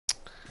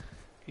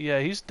Yeah,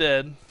 he's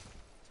dead.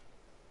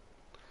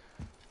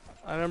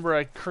 I remember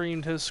I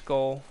creamed his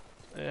skull,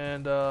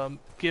 and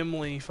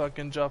Gimli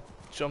fucking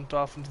jumped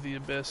off into the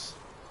abyss.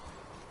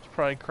 He's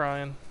probably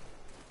crying.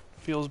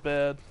 Feels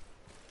bad.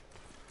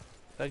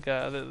 That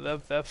guy,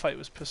 that fight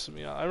was pissing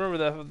me off. I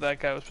remember that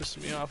guy was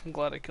pissing me off. I'm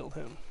glad I killed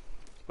him.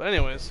 But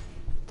anyways,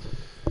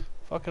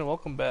 fucking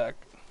welcome back.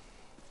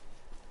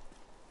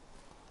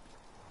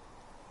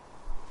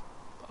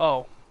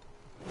 Oh.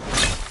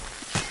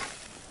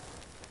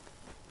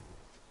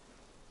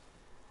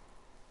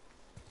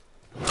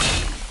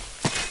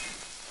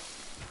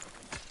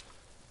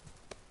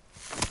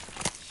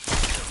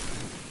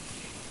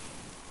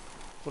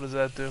 What does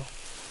that do?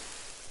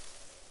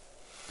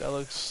 That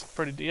looks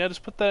pretty... Yeah,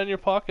 just put that in your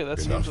pocket. That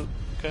sounds...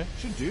 Okay.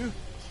 Should do.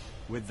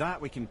 With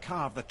that, we can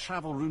carve the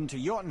travel rune to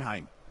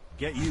Jotunheim.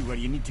 Get you where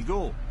you need to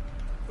go.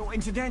 Oh,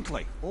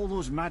 incidentally, all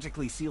those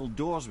magically sealed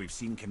doors we've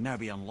seen can now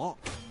be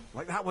unlocked.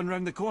 Like that one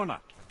round the corner.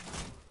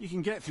 You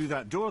can get through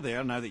that door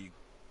there now that you...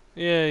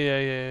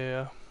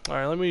 Yeah.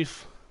 Alright, let me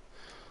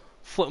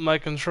flip my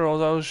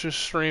controls. I was just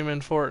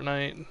streaming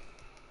Fortnite.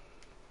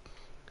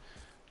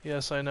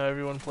 Yes, I know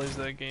everyone plays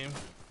that game.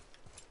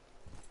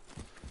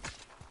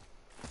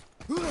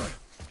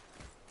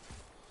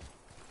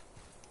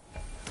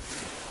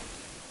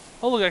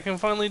 Oh look, I can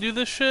finally do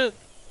this shit.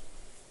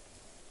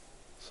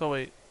 So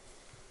wait.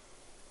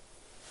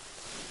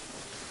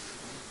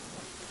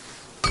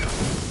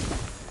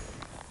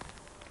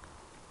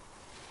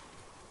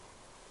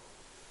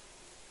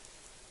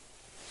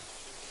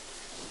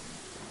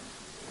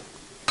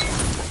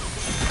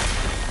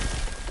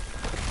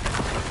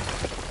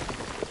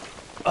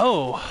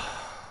 Oh,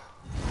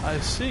 I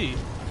see.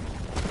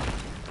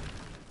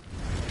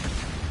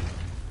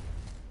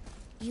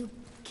 You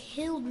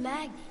killed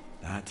Magni.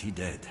 That he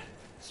did.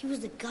 He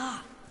was a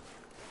god,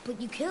 but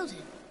you killed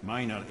him.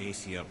 Minor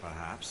Aesir,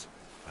 perhaps,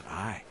 but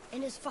I.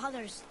 And his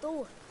father's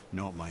Thor.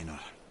 Not minor.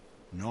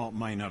 Not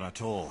minor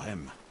at all,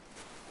 him.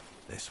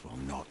 This will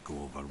not go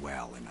over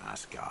well in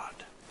Asgard.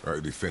 I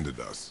defended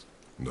us.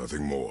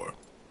 Nothing more.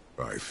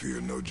 I fear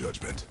no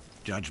judgment.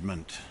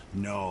 Judgment,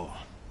 no.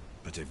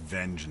 But if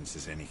vengeance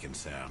is any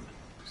concern...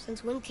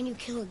 Since when can you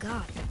kill a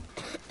god?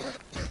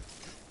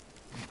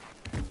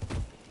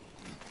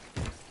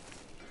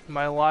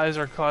 My lies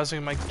are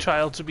causing my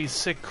child to be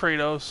sick,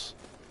 Kratos.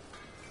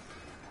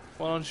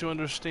 Why don't you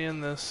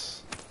understand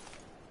this?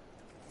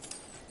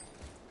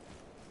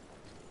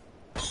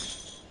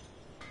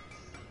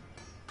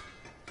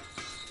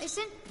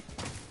 Listen.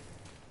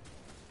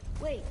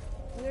 Wait,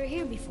 we were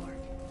here before.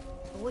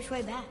 But which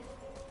way back?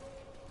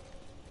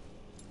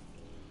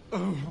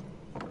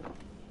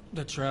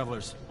 The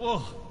travelers.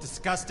 Oh,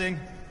 disgusting.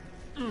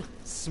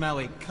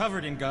 Smelly,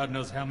 covered in God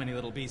knows how many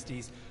little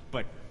beasties,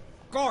 but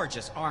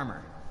gorgeous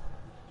armor.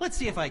 Let's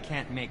see if I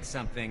can't make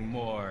something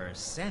more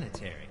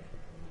sanitary.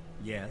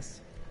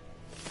 Yes?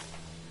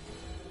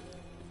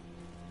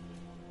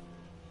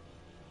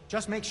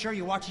 Just make sure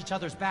you watch each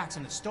other's backs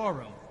in the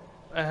storeroom.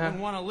 Wouldn't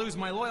want to lose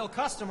my loyal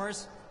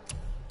customers.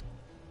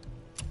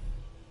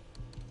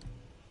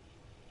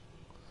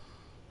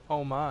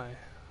 Oh my.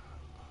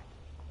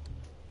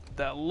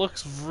 That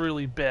looks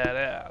really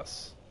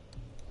badass.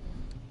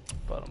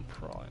 But I'm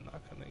probably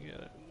not gonna get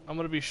it. I'm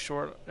gonna be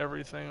short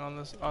everything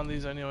on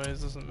these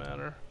anyways, doesn't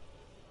matter.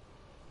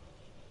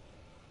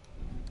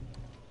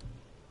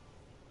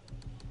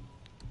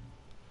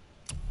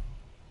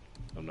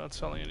 I'm not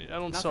selling any. I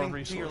don't sell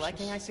resources. To your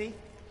liking, I see?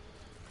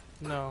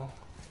 No.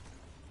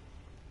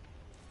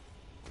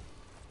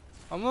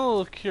 I'm a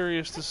little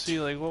curious to see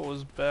like what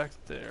was back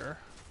there.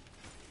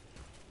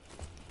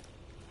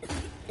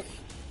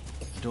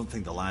 Don't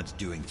think the lad's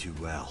doing too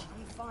well.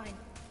 I'm fine.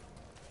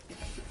 Don't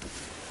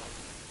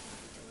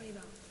worry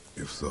about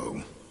it. If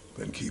so,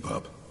 then keep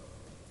up.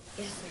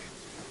 Yes, sir.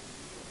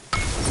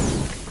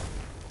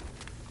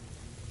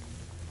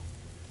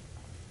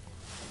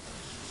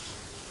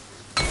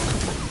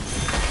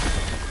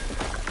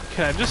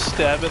 Can I just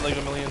stab it like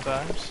a million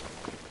times?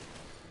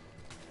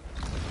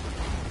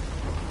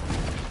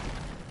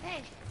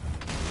 Hey,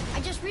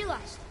 I just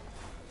realized.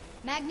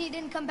 Magni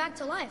didn't come back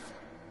to life.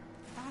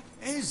 That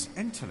is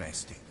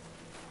interesting.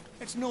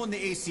 It's known the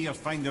Aesir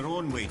find their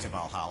own way to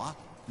Valhalla.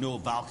 No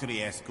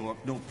Valkyrie escort,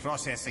 no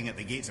processing at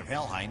the gates of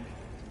Helheim.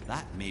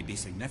 That may be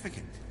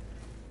significant.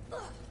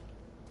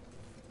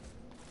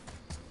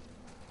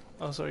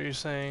 Oh, so you're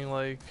saying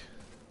like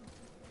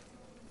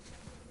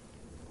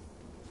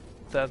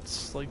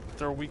that's like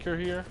they're weaker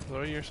here? Is that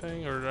what you're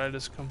saying? Or did I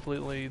just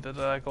completely did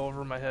that go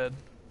over my head?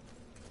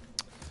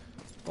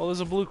 Well, there's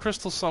a blue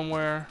crystal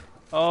somewhere.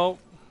 Oh.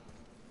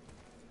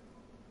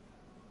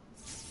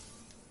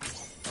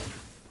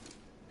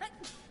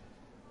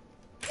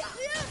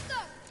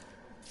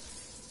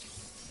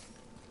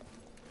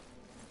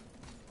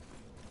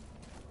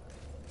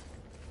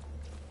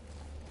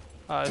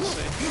 I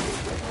see.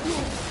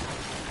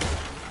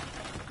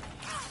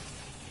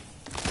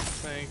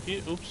 Thank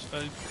you. Oops.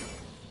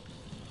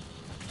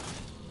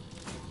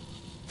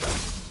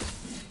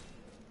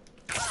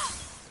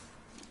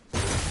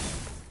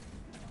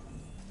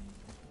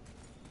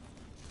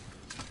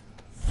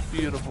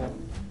 Beautiful.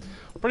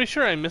 Pretty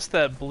sure I missed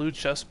that blue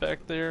chest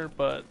back there,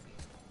 but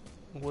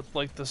with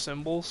like the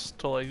symbols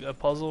to like a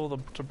puzzle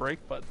to break,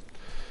 but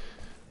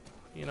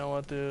you know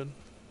what, dude?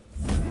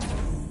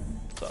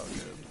 It's all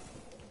good.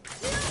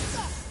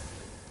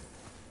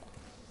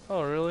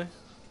 Oh, really?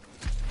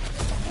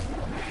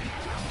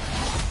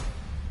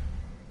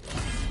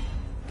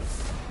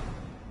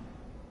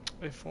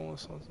 A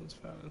formless substance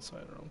found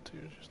inside our own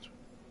tears.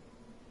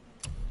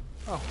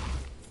 Oh.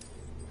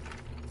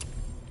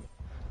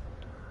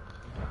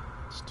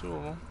 It's two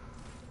of them.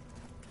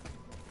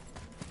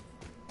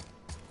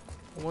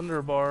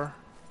 Wonder bar.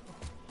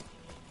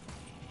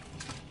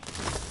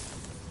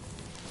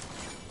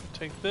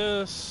 Take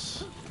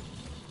this.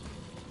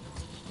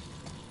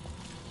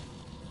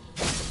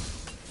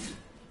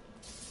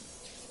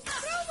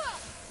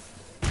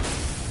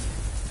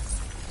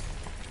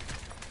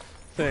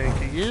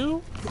 Thank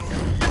you.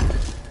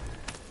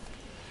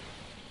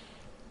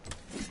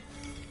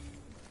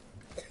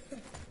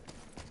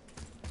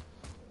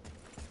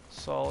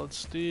 Solid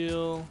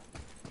steel.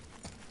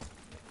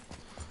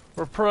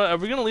 Are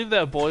we gonna leave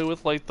that boy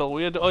with like the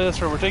we had? Oh,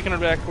 that's right. We're taking her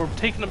back. We're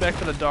taking him back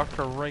to the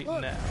doctor right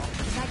Look, now.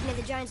 back near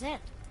the giant's head.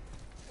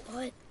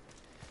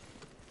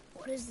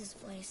 What is this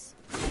place?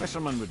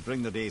 Fishermen would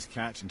bring their day's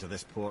catch into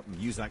this port and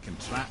use that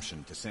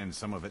contraption to send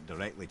some of it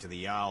directly to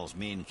the Jarl's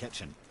main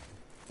kitchen.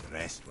 The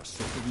rest were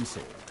sifted and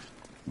sold.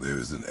 There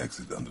is an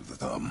exit under the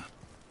thumb.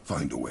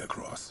 Find a way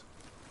across.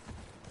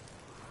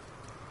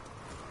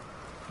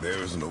 There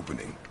is an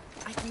opening.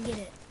 I can get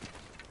it.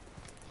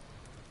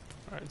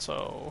 Alright,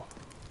 so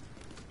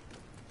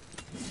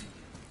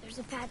There's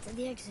a path to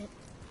the exit.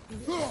 On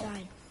the other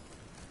side.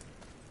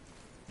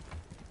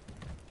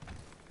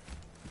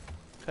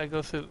 can I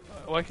go through?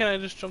 Why can't I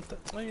just jump that?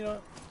 Oh, you know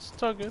what?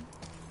 It's all good.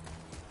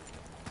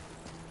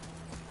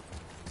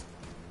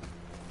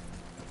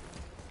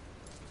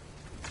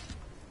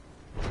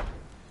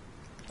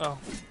 Oh.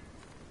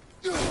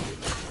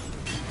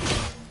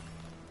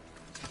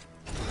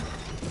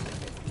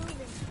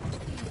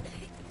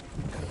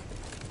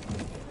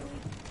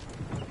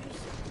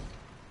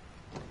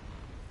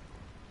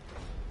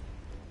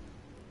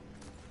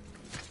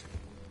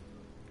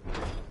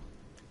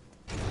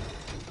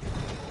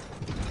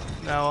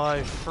 Now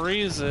I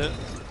freeze it.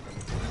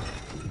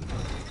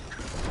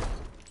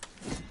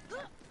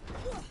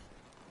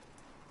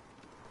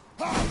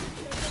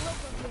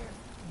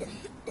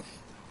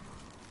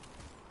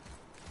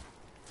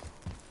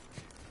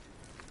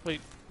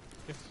 Wait,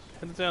 hit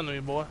it down to me,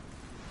 boy.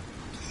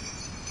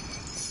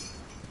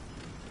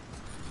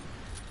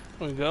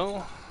 There we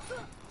go.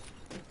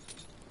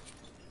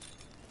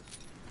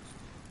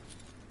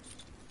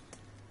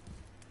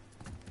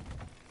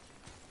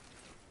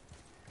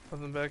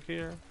 Nothing back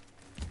here.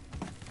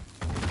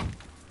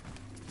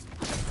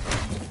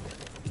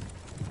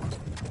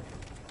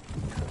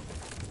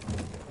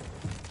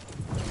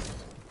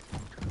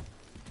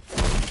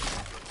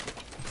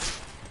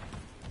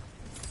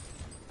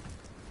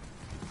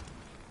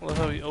 I love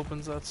how he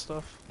opens that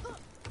stuff.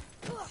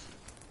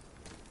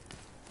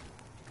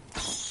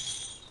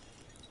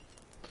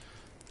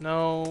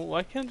 No,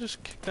 why can't I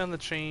just kick down the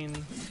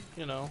chain,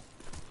 you know,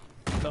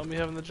 without me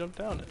having to jump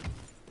down it?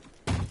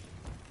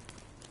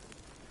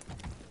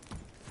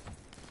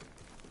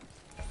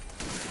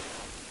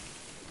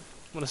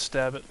 I'm gonna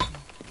stab it.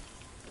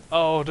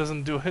 Oh, it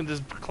doesn't do it, it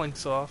just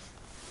clinks off.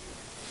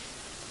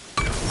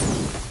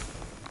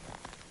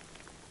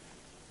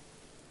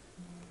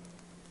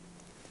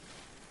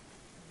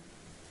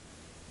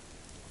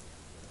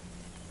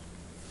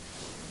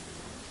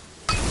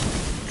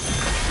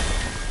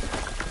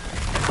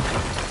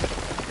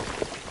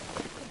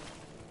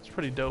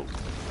 Pretty dope.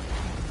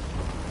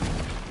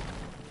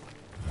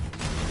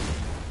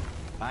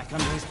 Back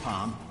under his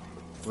palm.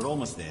 We're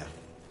almost there.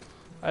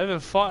 I haven't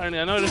fought any.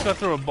 I know I just got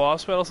through a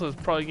boss battle, so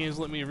it's probably games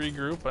let me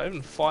regroup, but I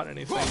haven't fought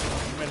anything in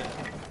a minute.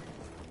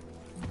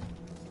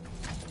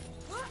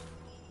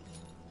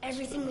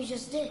 Everything we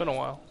just did. It's been a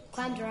while.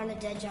 Climbed around a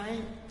dead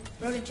giant,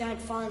 rode a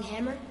giant falling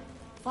hammer,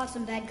 fought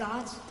some bad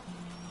gods.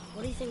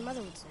 What do you think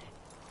Mother would say?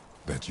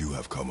 Bet you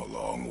have come a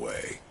long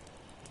way.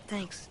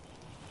 Thanks.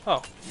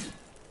 Oh.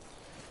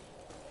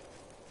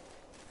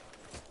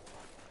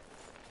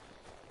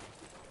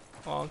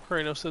 Oh,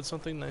 Kratos said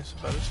something nice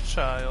about his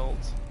child.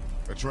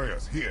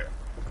 Atreus, here.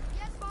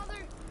 Yes, Father.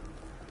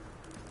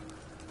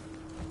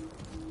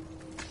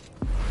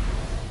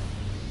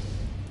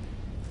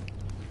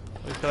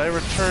 Wait, could I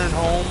return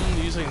home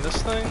using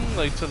this thing?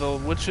 Like to the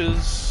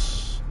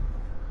witch's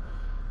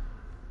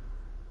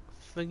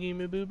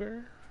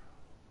thingy-maboober?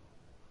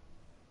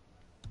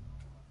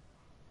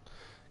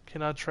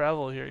 Cannot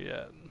travel here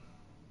yet.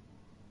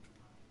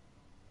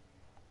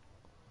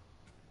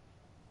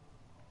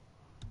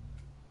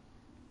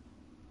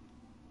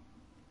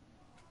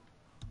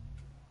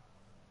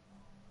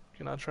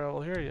 Cannot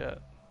travel here yet.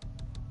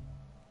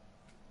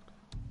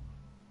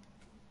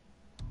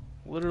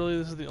 Literally,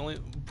 this is the only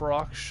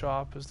Brock's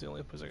shop is the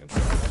only place I can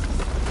travel.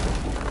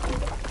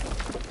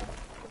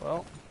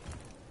 Well,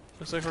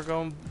 looks like we're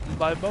going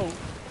by boat.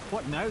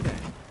 What now then?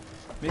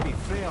 Maybe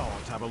Freya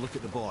ought to have a look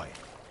at the boy.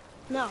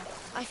 No,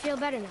 I feel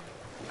better now.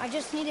 I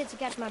just needed to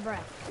catch my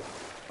breath.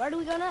 Where do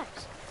we go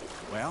next?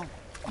 Well,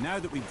 now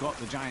that we've got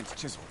the giant's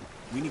chisel,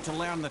 we need to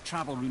learn the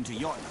travel rune to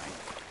Jotunheim,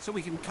 so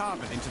we can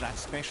carve it into that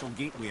special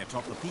gateway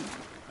atop the peak,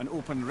 and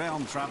open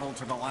realm travel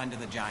to the land of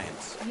the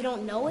giants. You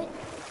don't know it?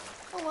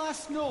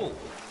 Alas, no.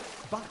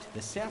 But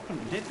the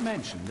serpent did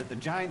mention that the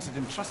giants had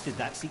entrusted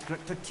that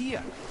secret to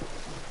Tyr.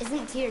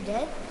 Isn't Tyr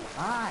dead?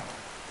 Aye,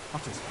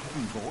 but his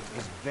hidden boat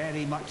is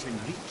very much in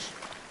reach.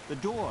 The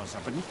doors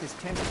are beneath his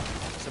temple,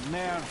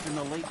 submerged in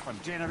the lake for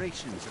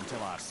generations until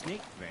our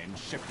snake friend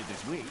shifted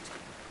his weight.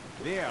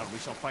 There we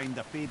shall find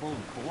the fabled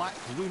Black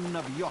Rune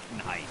of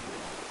Jotunheim.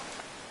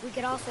 We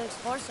could also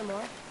explore some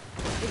more.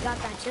 We got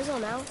that chisel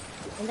now,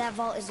 and that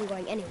vault isn't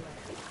going anywhere.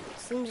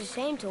 Seems a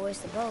shame to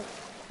waste the boat.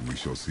 We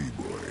shall see,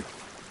 boy.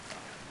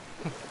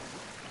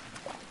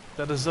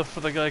 That is up for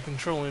the guy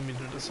controlling me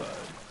to decide.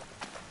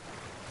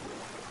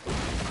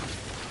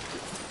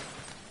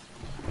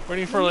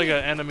 Waiting for like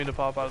an enemy to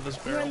pop out of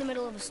this We were in barrel. the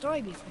middle of a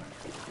story before.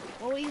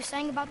 What were you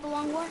saying about the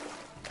Long War?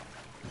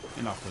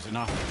 Enough was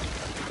enough.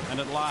 And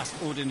at last,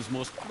 Odin's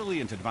most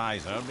brilliant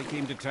advisor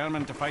became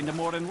determined to find a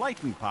more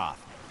enlightened path.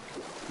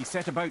 He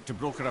set about to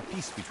broker a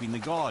peace between the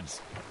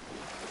gods.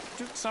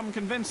 Took some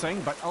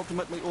convincing, but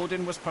ultimately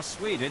Odin was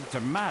persuaded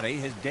to marry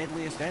his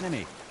deadliest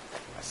enemy,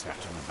 a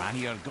certain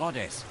Vanir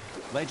goddess,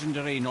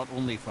 legendary not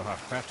only for her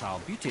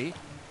fertile beauty,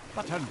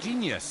 but her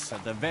genius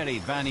at the very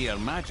Vanir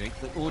magic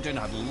that Odin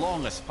had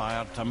long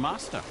aspired to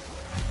master.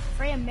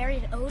 Freya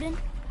married Odin?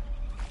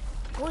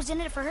 What was in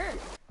it for her?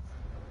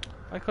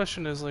 My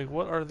question is like,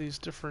 what are these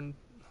different...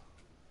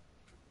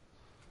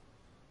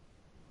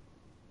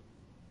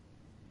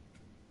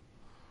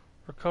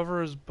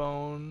 Recover his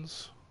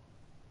bones.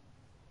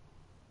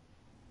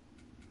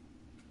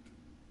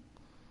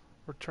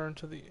 Return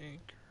to the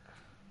anchor.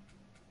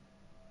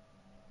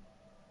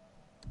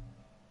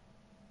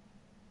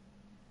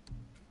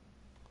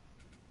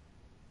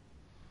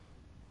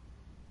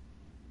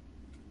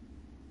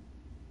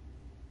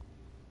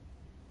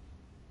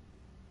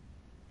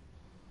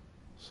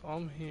 So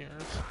I'm here.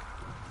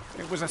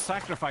 It was a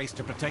sacrifice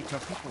to protect her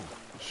people.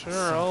 Sure,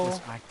 A I'll...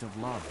 selfless act of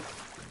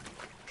love.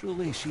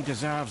 Truly, she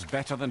deserves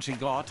better than she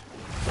got.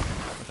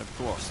 But of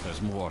course,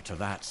 there's more to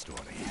that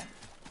story.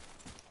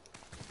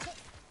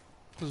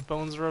 His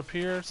bones are up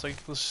here. It's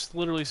like this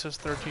literally says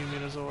 13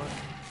 meters away.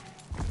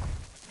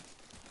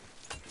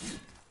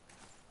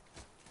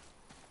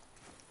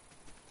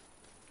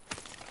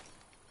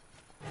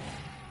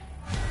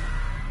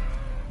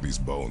 These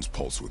bones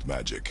pulse with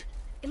magic.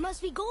 It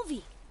must be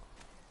Golvi.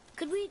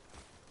 Could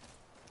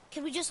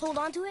we just hold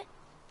on to it?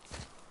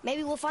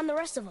 Maybe we'll find the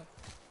rest of them.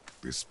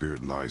 This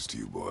spirit lies to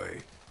you, boy.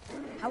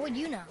 How would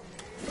you know?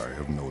 I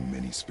have known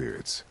many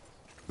spirits.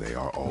 They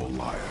are all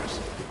liars.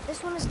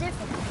 This one is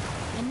different.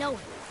 I know it.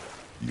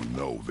 You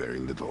know very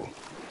little.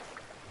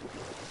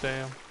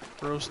 Damn.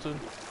 Roasted.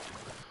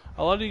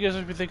 A lot of you guys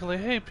would be thinking like,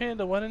 hey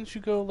Panda, why didn't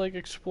you go like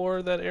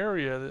explore that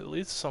area that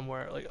leads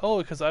somewhere? Like, oh,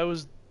 because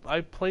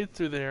I played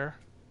through there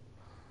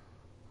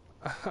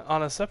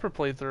on a separate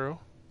playthrough.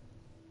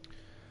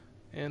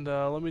 And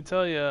let me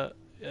tell you,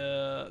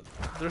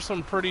 there's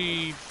some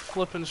pretty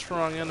flippin'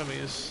 strong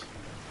enemies.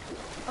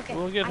 Okay,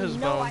 We'll get his I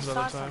know bones I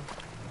another saw time.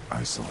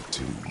 I saw it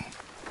too.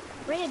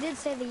 Freya did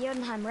say the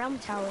Jotunheim Realm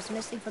Tower was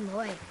missing from the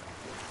lake.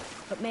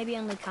 But maybe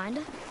only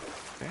kinda?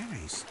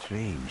 Very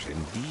strange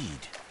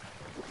indeed.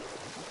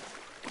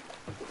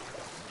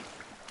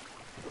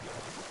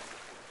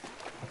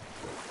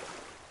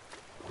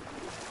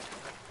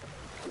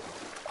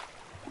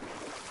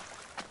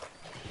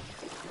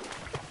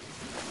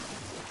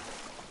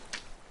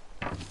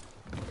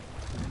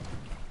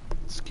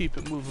 Let's keep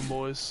it moving,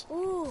 boys.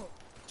 Ooh,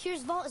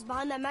 Tyr's vault is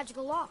behind that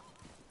magical lock.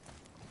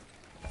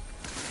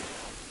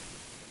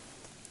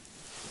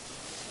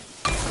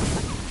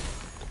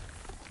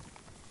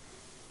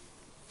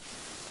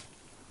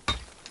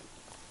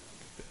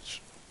 Bitch.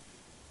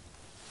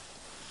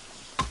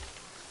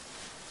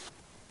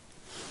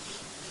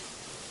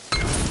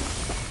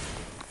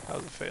 How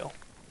does it fail?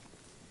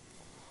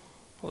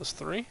 Well, it's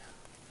 3.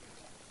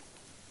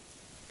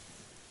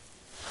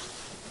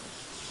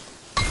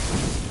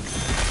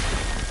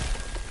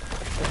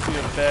 That'd be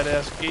a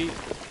badass gate.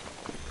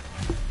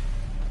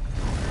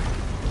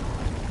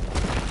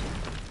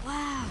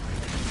 Wow,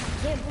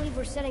 can't believe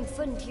we're setting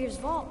foot in Tyr's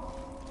vault.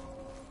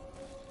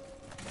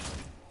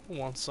 Who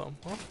wants some?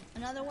 Huh?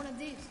 Another one of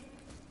these.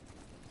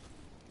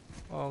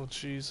 Oh,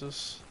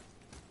 Jesus.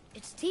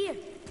 It's Tyr,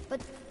 but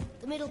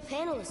the middle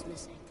panel is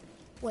missing.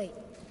 Wait,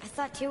 I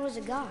thought Tyr was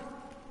a god,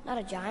 not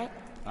a giant.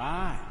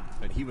 Aye,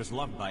 but he was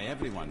loved by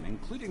everyone,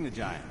 including the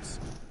giants.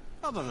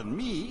 Other than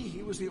me,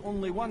 he was the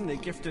only one they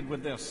gifted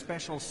with their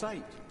special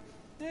sight.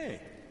 Hey,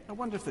 I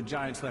wonder if the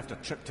giants left a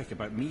triptych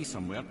about me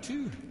somewhere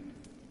too.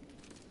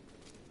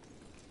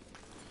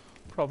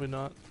 Probably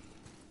not.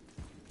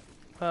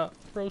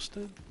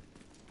 Roasted.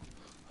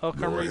 Oh,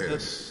 come Go read ahead.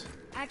 this.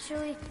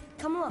 Actually,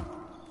 come look.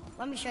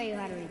 Let me show you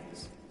how to read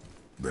this.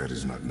 That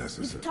is not You've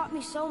necessary. taught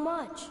me so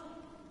much.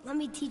 let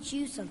me teach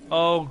you something.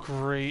 Oh,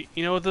 great.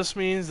 You know what this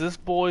means? This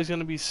boy's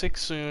gonna be sick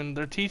soon.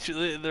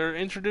 They're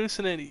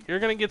introducing it. You're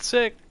gonna get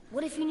sick.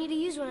 What if you need to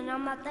use one and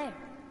I'm not there?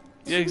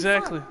 This Yeah, would be fun.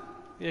 exactly.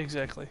 Yeah,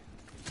 exactly.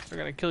 They're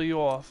gonna kill you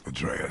off.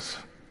 Atreus,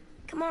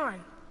 Come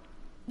on.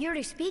 You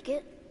already speak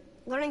it.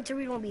 Learning to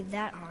read won't be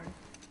that hard.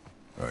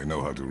 I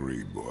know how to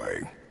read,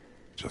 boy.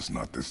 Just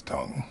not this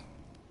tongue.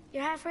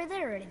 You're halfway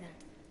there already then.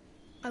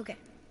 Okay,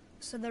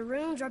 so the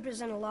runes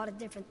represent a lot of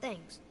different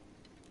things.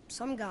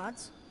 Some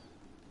gods,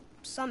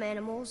 some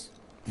animals.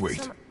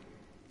 Wait, Some...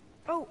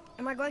 Oh,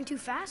 am I going too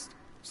fast?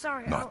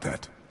 Sorry. not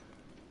that.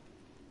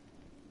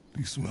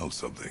 You smell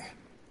something.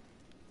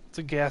 It's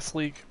a gas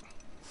leak.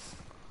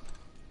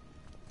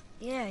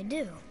 Yeah, I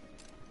do.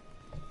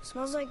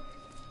 Smells like...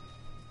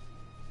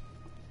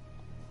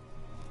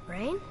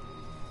 rain?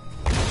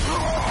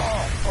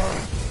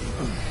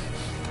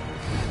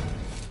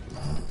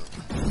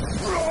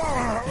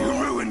 You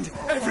ruined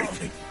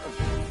everything.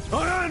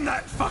 I earned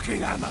that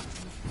fucking hammer.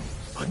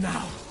 But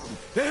now,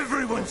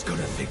 everyone's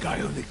gonna think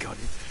I only got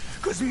it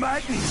because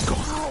Magni's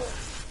gone.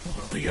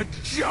 It'll be a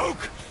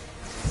joke.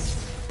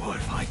 But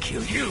if I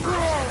kill you,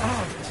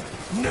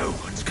 no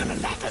one's gonna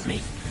laugh at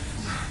me.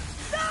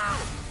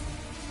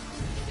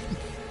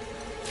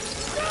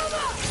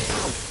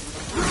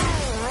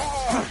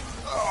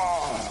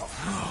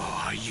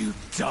 Oh, are you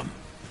dumb?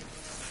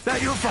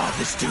 That your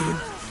father's doing?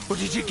 Or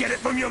did you get it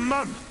from your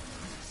mum?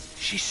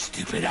 She's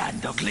stupid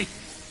and ugly.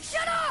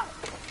 Shut up!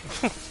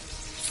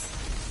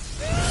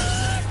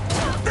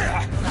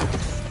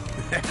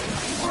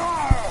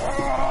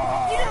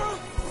 You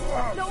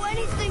don't know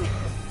anything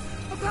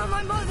about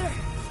my mother.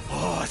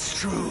 Oh, it's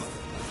true.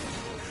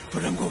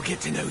 But I'm gonna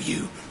get to know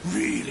you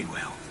really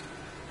well.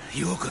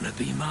 You're gonna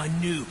be my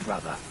new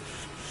brother.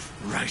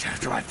 Right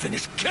after I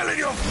finish killing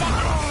your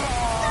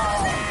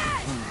father!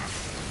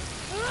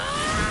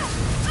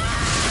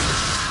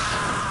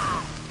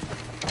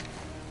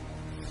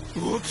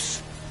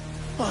 Whoops.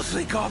 I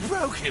think I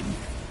broke him.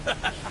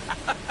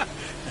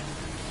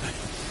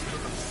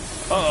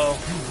 Uh-oh.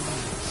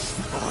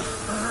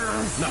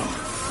 No.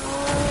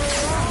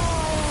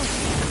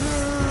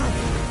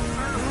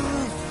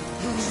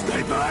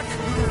 Stay back.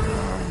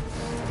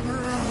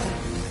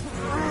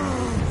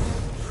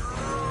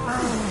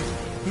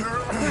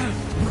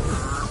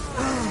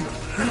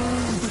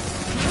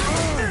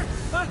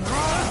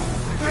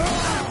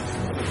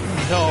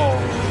 No.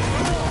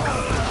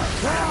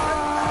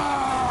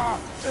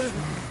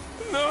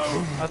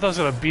 I thought I was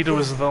gonna beat it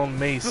with his own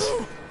mace.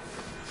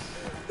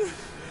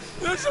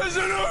 This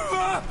isn't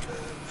over!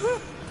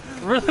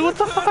 Really? What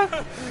the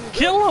fuck?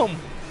 Kill him!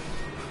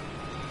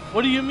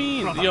 What do you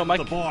mean? Brother,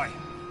 the boy.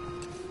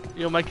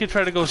 My kid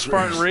tried to go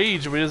Spartan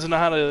Rage, but he doesn't know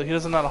how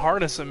to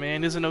harness it,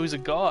 man. He doesn't know he's a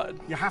god.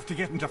 You have to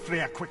get into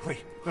Freya quickly.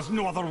 There's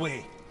no other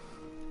way.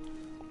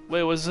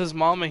 Wait, was his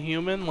mom a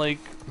human? Like,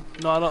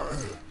 not a...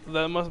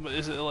 That must...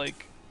 Is it,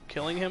 like,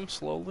 killing him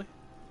slowly?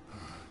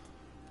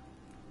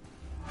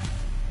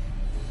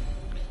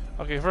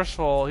 Okay, first of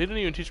all, he didn't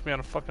even teach me how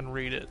to fucking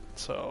read it.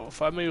 So, if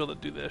I'm able to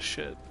do this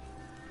shit,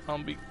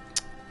 I'm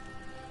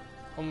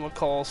gonna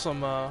call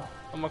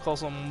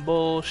some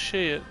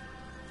bullshit.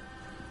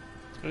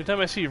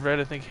 Anytime I see red,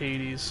 I think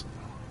Hades.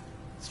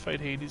 Let's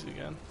fight Hades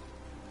again.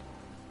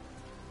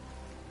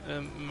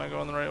 Am I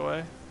going the right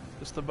way?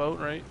 Just the boat,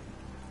 right?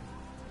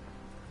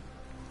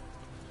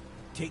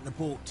 Take the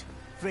boat.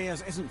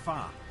 Freya's isn't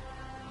far.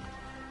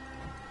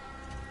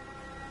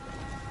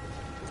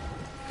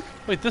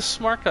 Wait, this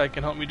smart guy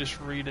can help me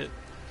just read it.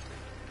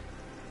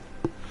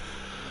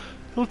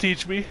 He'll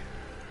teach me.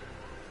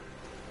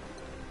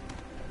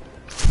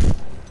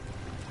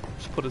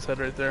 Just put his head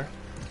right there.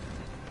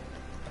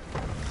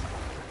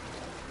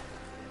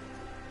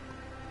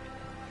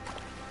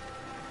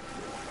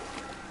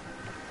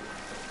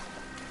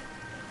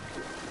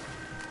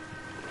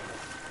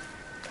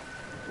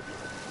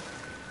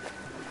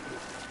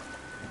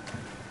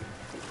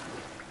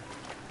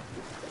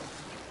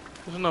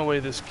 There's no way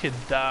this kid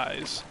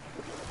dies.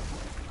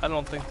 I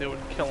don't think they would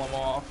kill him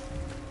off.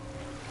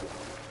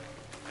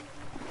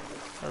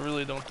 I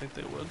really don't think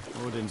they would.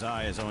 Odin's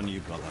eye is on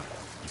you, brother.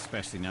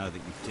 Especially now that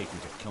you've taken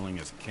to killing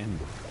his kin.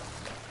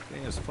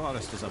 Freya's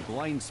forest is a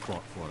blind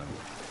spot for him.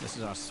 This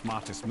is our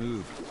smartest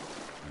move.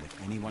 And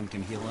if anyone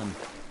can heal him,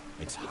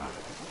 it's her.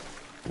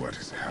 What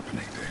is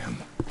happening to him?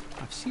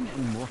 I've seen it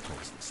in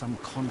mortals that some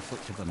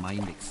conflict of the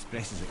mind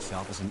expresses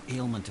itself as an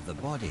ailment of the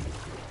body.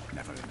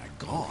 Never in a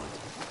god.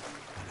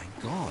 But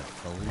a god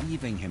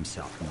believing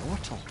himself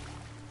mortal.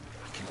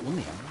 I can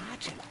only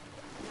imagine.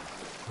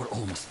 We're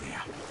almost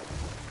there.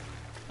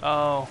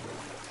 Oh.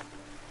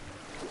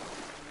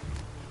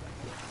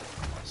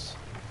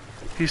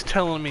 He's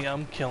telling me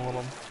I'm killing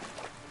him.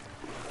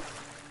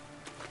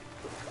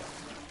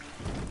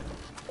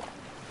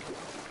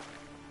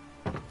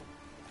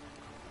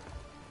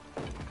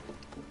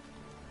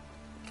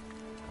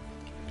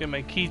 Get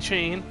my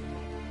keychain.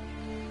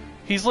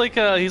 He's like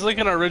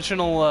an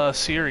original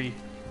Siri.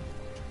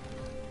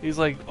 He's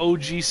like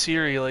OG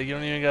Siri. Like you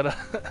don't even gotta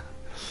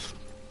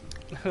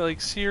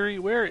like Siri.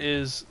 Where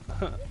is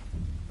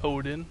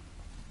Odin?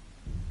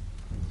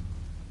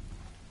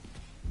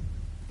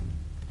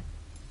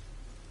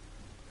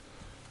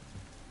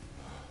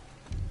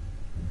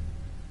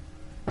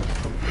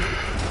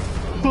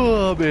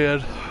 Oh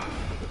man.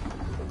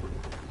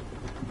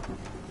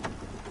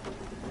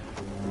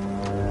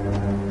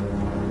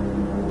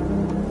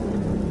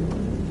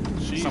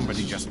 Jesus.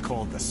 Somebody just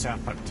called the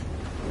serpent.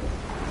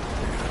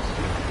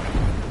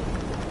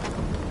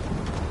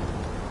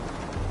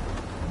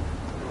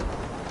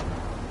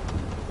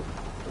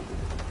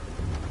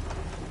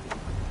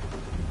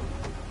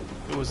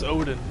 It was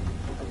Odin.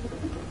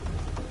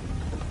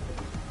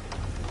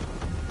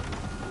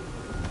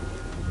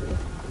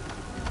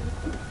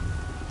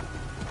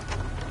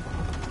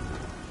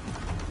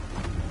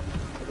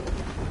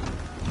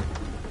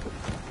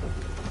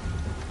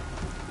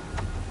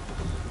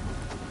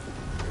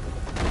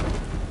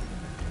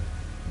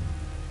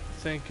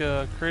 I think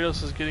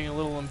Kratos is getting a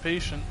little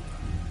impatient.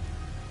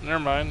 Never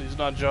mind, he's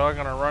not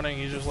jogging or running,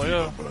 he's just like,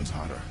 Fever oh. burns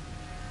hotter.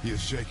 He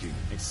is shaking.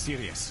 It's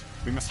serious.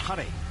 We must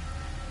hurry.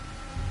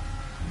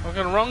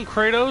 Fucking run,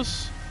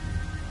 Kratos!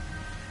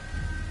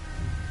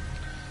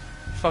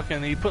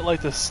 Fucking, he put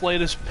like the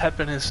slightest pep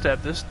in his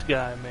step. This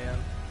guy, man.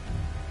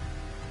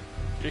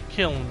 You're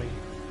killing me.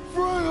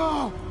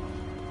 Freya!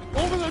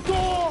 Open the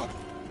door!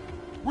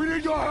 We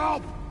need your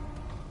help!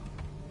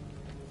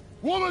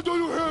 Woman, do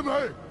you hear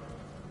me?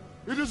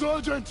 It is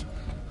urgent!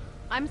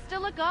 I'm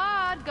still a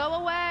god. Go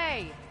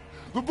away.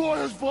 The boy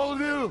has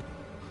fallen ill!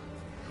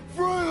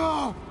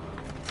 Freya!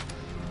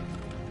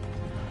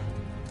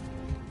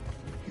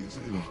 He is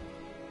ill.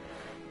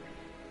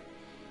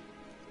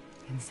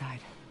 Inside.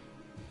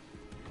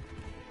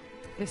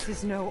 This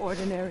is no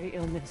ordinary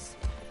illness.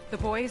 The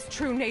boy's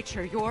true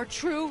nature, your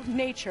true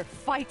nature,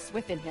 fights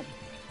within him.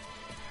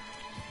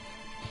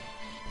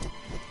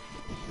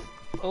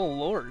 Oh,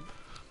 Lord.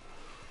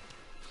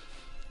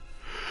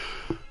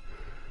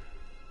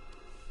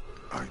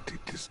 I did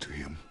this to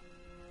him.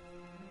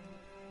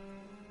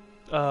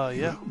 Yeah.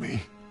 Help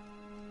me.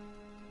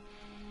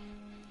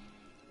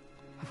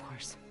 Of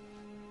course.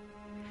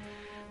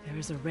 There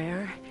is a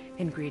rare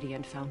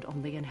ingredient found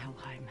only in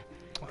Helheim.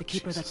 Oh, The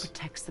keeper that Jesus.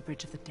 protects the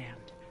Bridge of the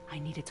Damned. I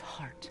need its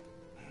heart.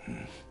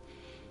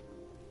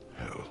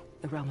 Hell,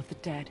 The realm of the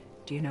dead.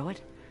 Do you know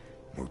it?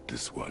 not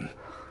this one.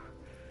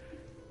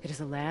 It is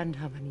a land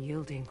of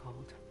unyielding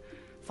cold.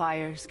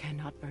 Fires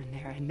cannot burn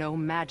there, and no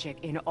magic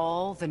in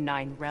all the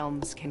 9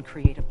 realms can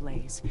create a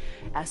blaze.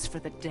 As for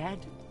the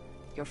dead,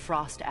 your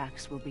frost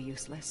axe will be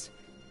useless.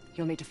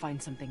 You'll need to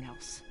find something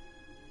else.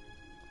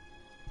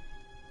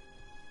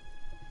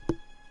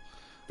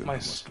 Then My I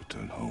s- must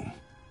return home.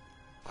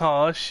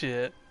 Oh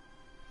shit.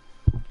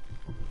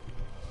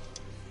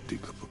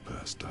 Dig up a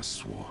past I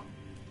swore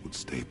would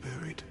stay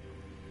buried.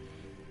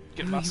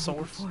 Get Who my you were sword.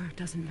 before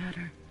doesn't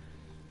matter.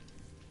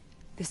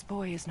 This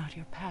boy is not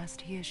your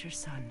past, he is your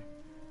son.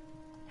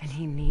 And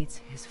he needs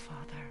his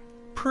father.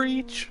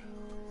 Preach.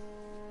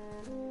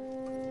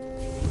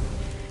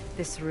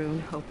 This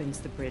rune opens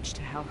the bridge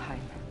to Helheim.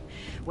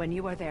 When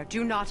you are there,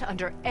 do not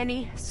under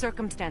any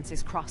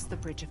circumstances cross the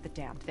Bridge of the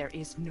Damned. There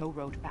is no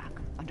road back.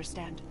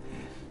 Understand?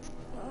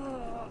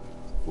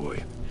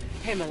 Boy,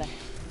 Himalay.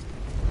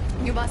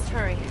 You must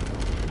hurry.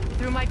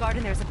 Through my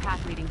garden there's a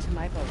path leading to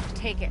my boat.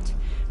 Take it.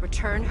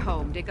 Return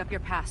home, dig up your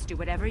past, do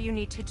whatever you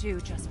need to do.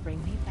 Just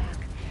bring me back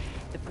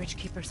the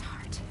Bridgekeeper's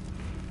heart,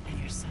 and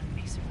your son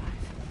may survive.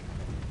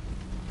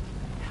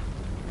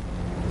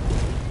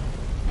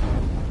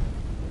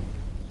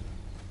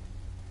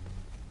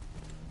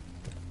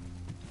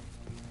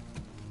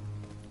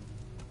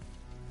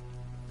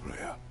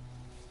 Freya.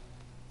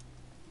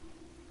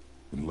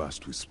 When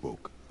last we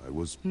spoke, I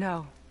was...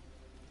 No.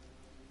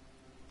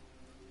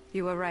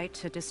 You were right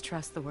to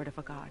distrust the word of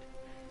a god.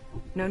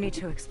 No need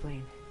to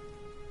explain.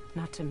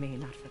 Not to me,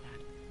 not for that.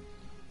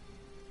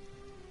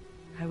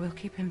 I will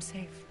keep him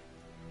safe.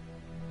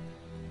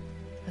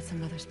 That's a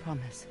mother's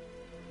promise.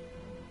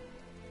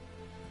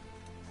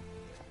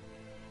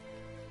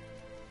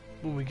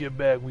 When we get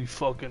back, we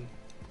fucking.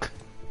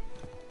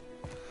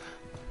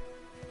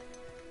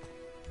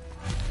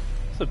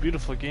 It's a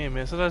beautiful game,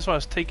 man. Sometimes I just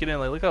want to take it in.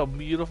 Like, look how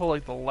beautiful,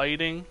 like the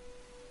lighting,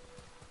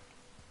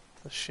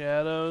 the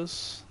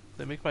shadows.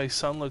 They make my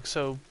son look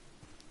so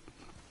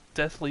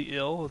deathly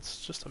ill.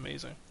 It's just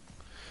amazing.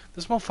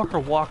 This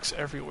motherfucker walks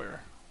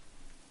everywhere.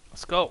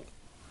 Let's go.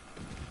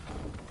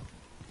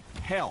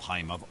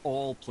 Helheim of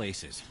all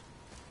places.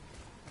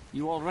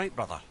 You all right,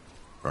 brother?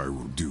 I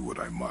will do what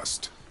I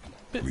must.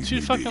 Leave She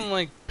me fucking be.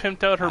 like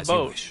pimped out her As you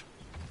boat. wish.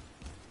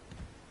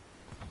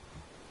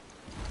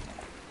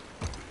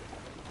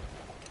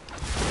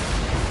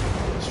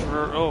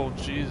 Oh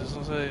Jesus!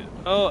 Let's say,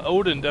 oh,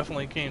 Odin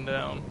definitely came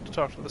down to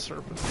talk to the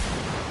serpent.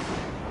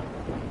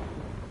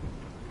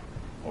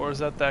 Or is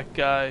that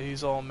guy?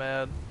 He's all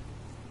mad.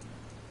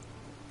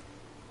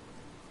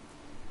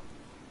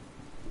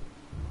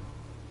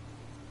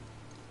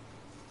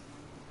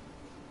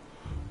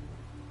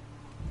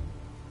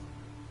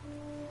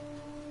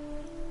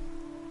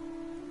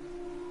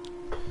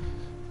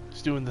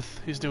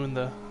 He's doing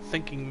the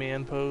thinking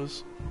man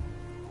pose.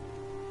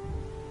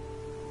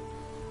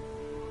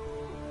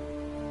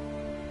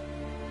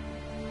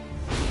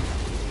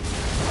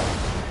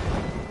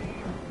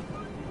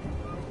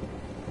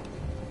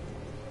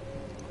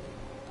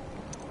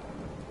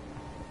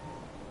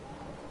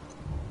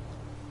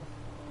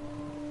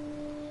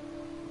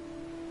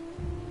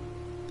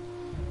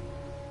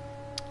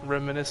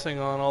 reminiscing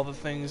on all the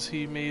things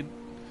he may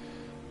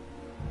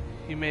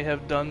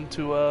have done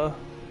to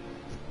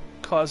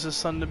cause his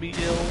son to be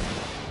ill.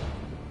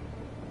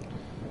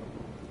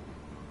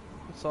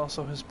 It's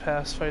also his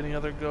past fighting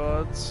other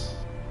gods.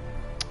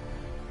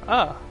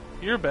 Ah,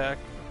 you're back.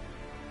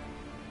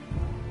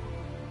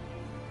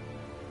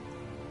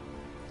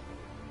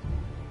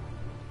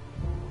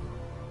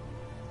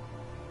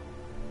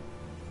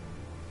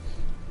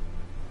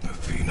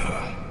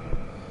 Athena.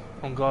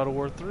 On God of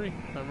War 3.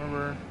 I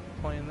remember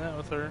playing that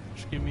with her.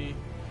 She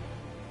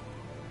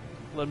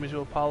led me to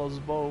Apollo's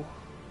bow.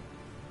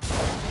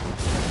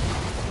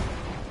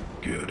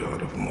 Get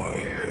out of my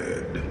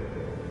head.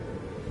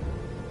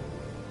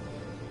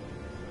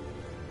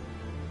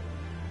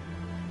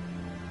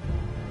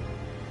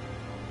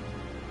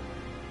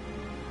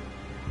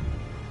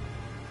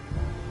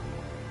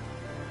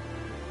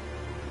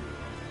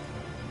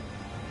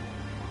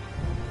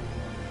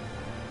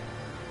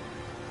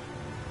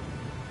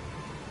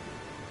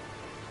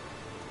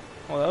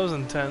 Well, that was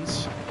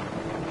intense.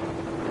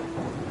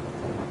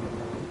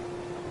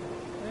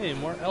 Hey,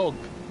 more elk.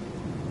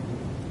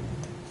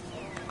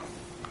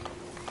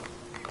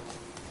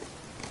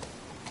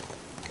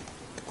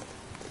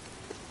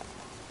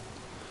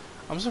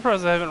 I'm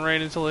surprised I haven't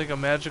ran into like a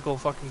magical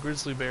fucking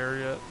grizzly bear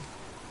yet.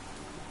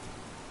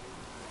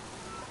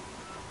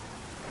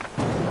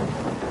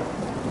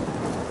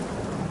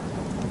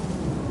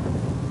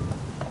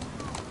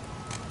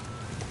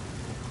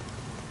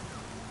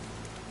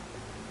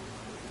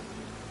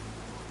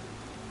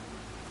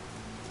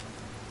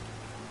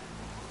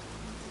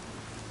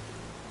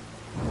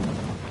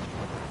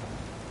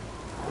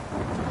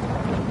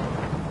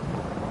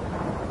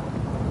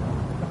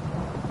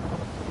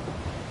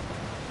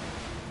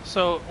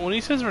 So, when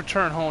he says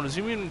return home, does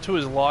he mean to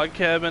his log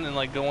cabin and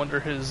like go under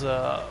his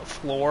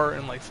floor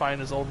and like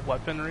find his old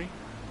weaponry?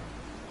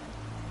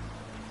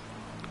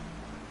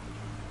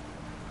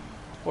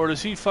 Or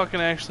does he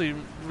fucking actually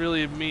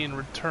really mean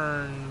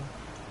return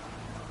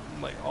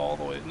like all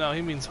the way? No,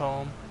 he means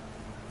home.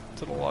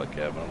 To the log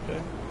cabin,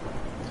 okay.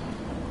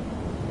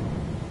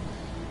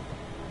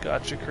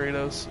 Gotcha,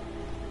 Kratos.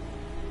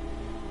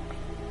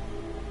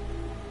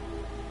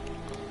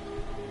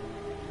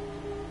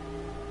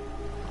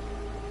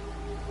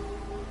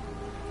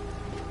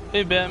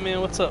 Hey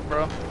Batman, what's up,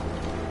 bro?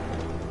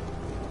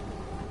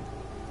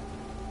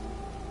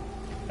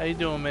 How you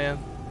doing, man?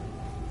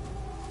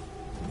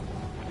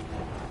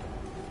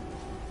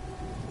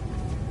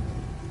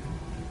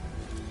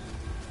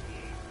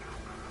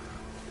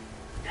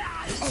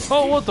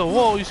 Oh, what the?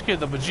 Whoa, you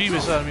scared the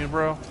bejeebus out of me,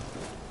 bro.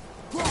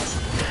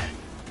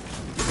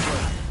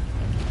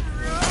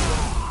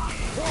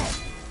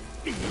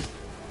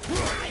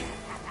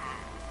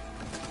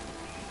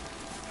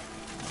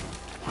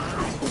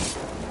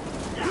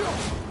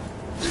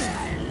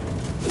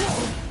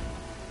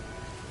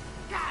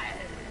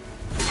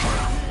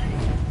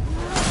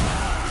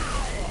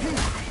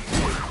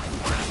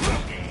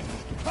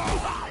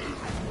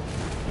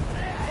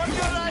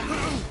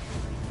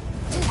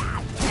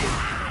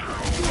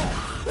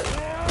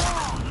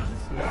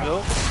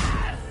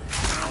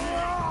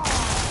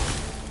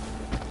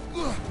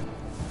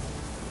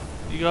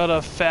 You got a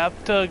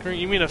Fapta green?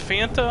 You mean a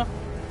Fanta?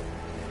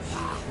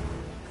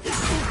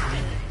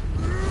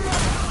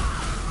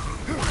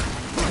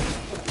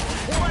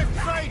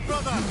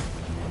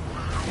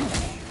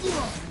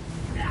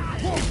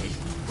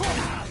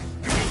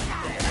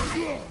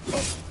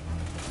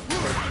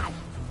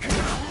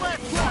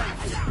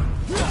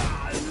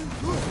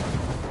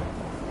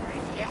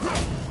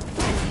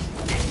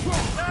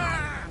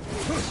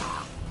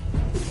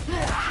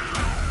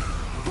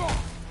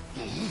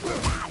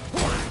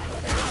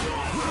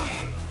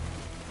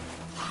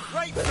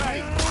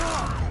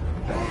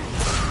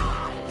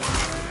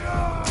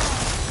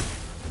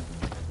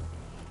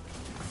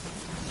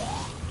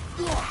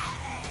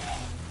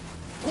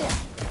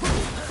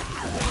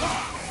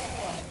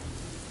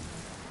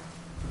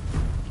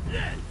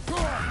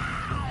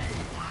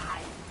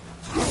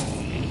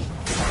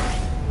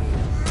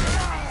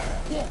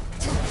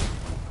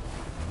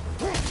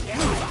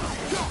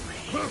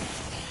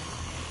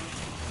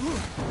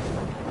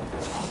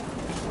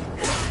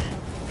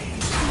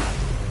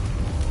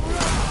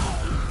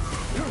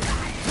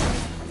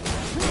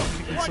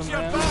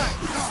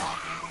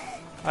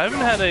 I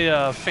haven't had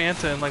a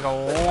Fanta in like a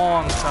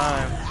long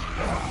time.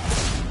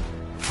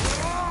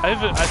 I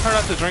try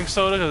not to drink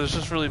soda because it's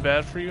just really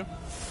bad for you.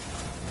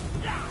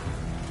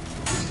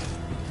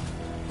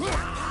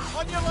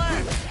 On your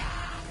left.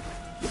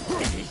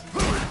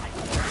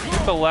 I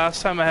think the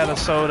last time I had a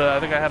soda,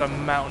 I think I had a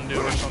Mountain Dew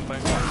or something.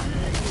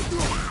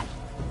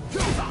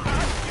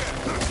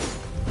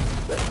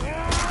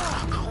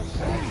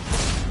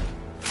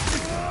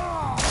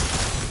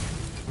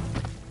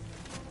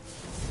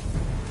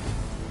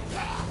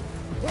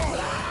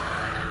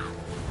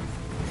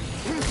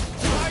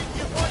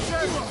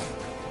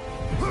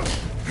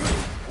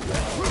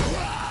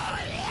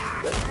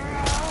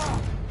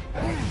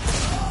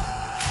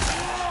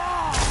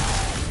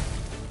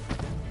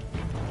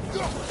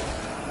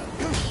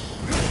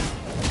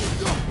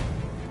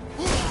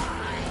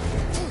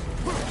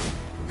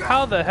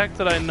 How the heck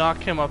did I knock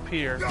him up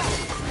here?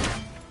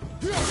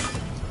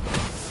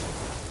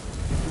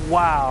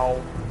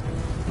 Wow.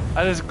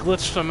 I just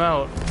glitched him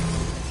out.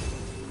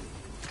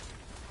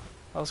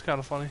 That was kind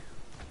of funny.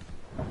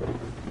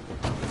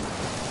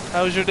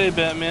 How was your day,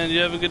 Batman? Did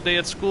you have a good day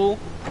at school?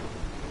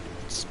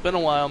 It's been a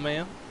while,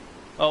 man.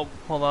 Oh,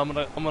 hold on.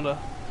 I'm gonna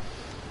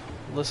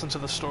listen to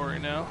the story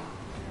now.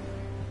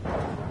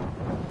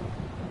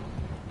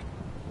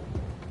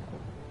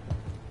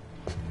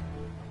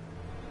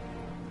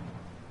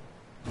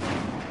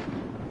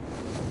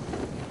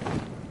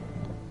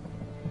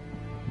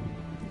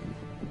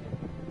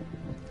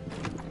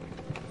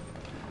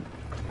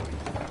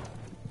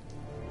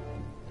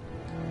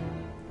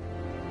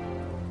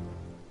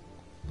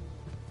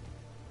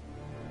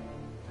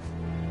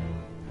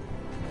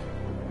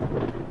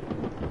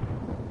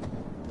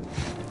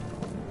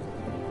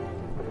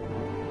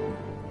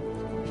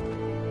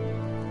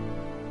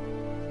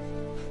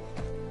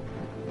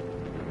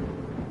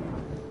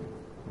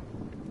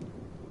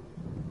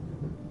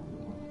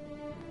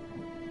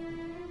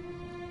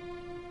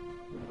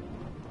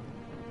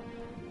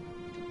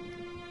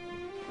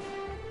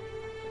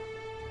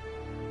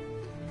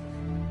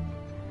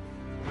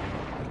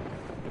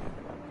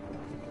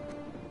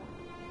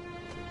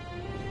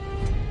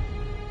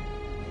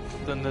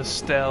 The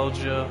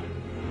nostalgia.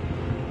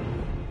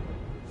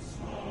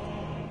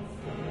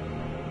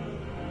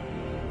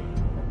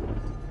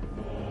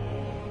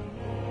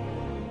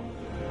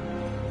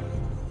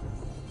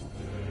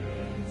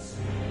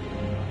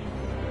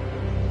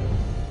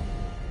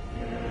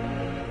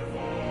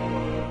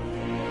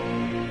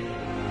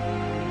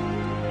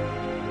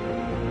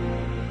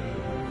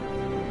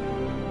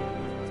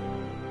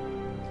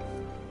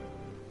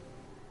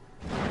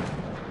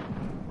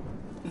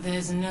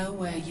 There's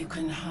nowhere you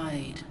can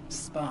hide,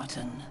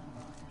 Spartan.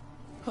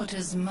 Put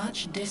as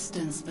much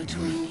distance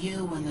between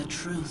you and the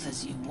truth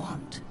as you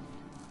want.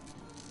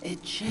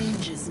 It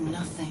changes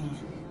nothing.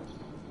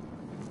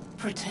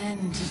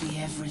 Pretend to be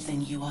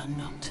everything you are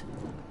not.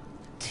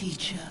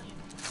 Teacher,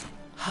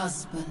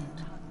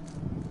 husband,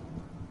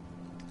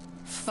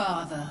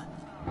 father.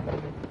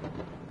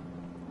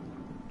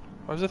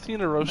 Why is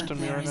Athena roasting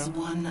me But there right is now?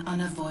 one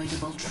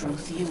unavoidable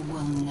truth you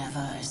will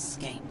never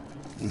escape.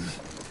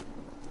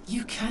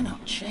 You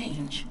cannot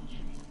change.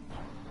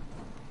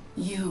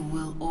 You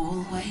will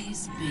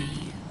always be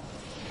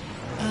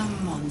a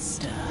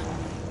monster.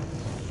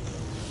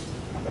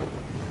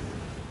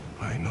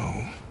 I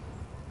know.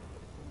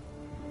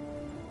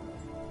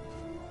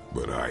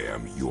 But I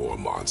am your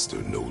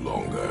monster no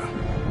longer.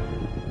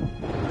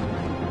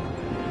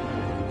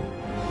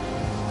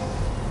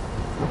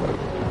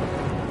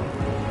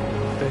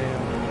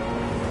 Damn.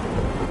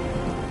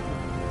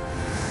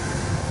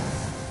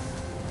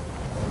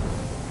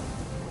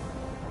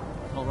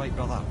 All right,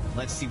 brother.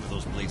 Let's see what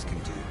those blades can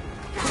do.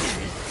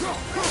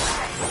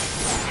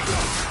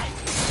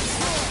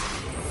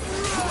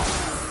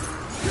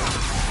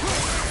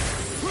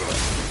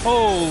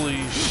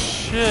 Holy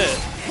shit.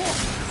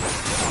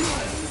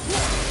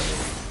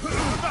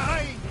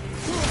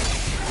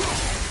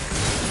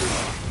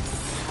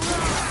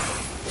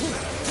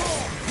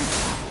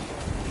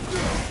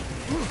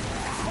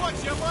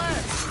 Watch your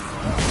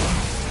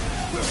left!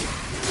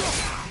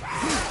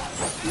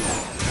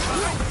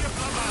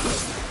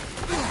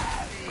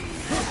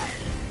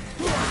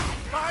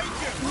 Behind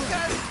you! Look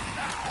out!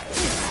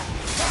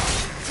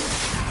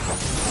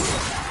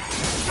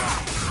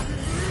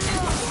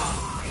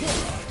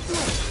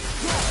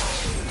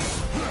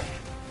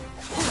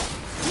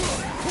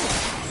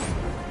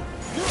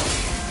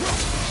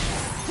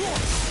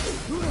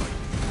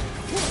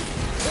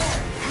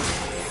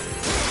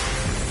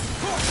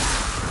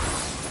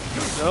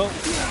 Nope.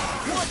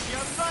 Watch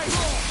your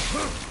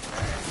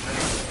right!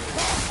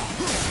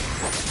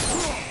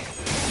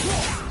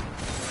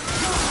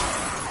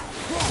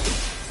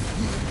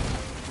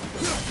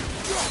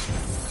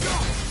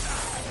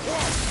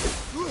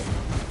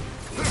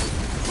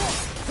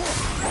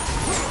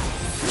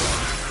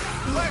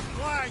 Left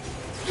flank!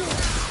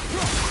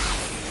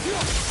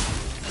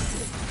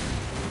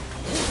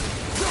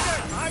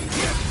 Behind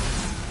you!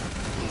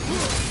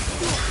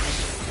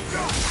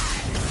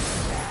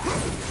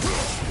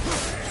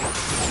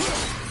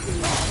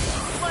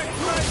 Left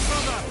flank,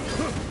 brother!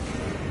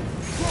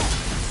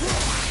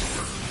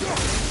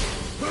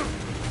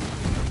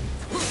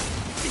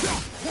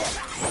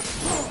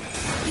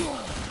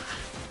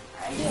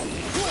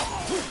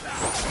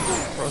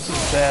 Bro, this is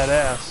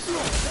badass.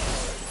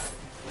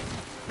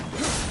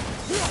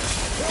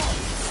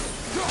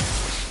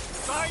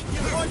 Behind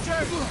you, watch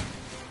out!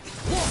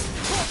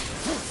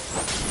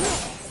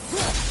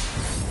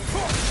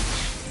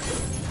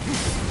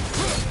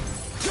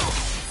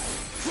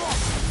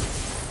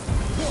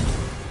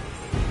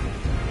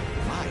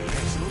 My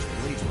yes, those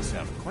blades will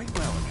serve quite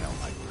well in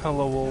Helheim.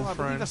 Hello, Now, old I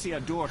believe I friend. see a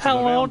door to Hello,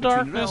 the realm between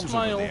darkness, realms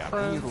my over old there,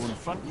 friend. in your own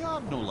front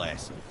yard, no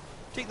less.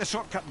 Take the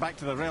shortcut back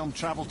to the realm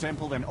travel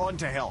temple, then on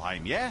to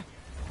Helheim, yeah?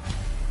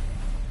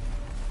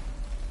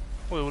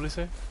 Wait, what did he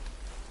say?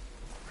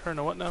 Turn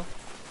to what now?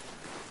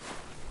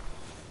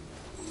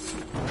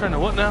 Trying to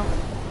what now?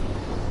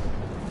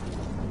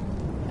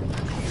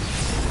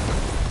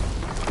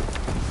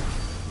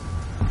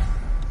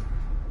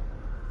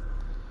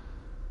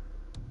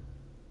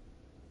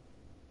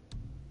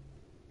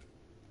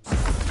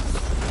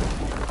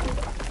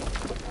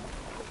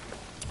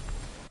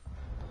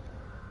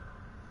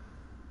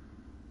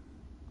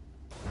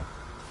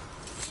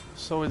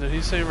 So wait, did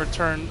he say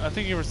return? I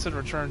think he said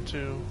return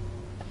to...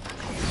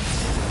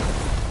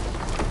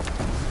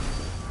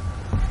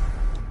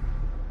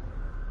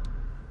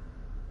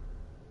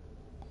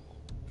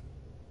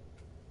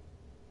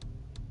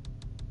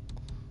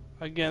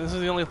 Again, this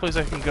is the only place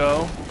I can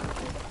go.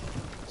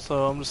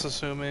 So I'm just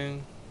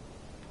assuming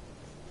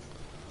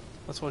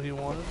that's what he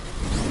wanted.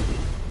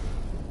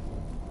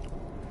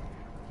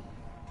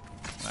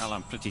 Well,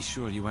 I'm pretty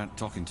sure you weren't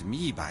talking to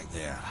me back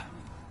there.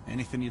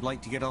 Anything you'd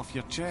like to get off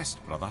your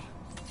chest, brother?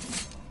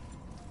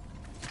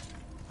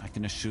 I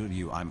can assure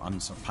you I'm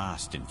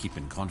unsurpassed in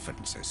keeping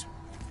confidences.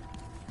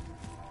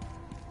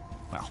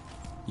 Well,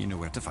 you know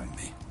where to find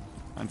me.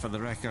 And for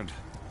the record,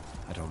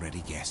 I'd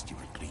already guessed you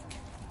were Greek.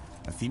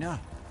 Athena?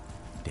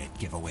 Dead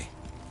giveaway.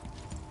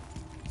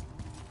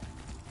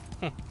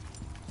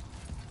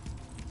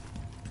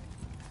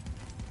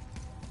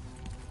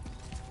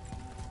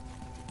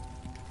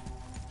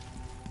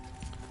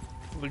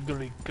 The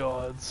Greek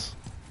gods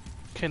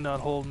cannot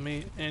hold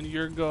me, and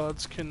your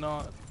gods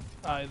cannot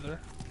either.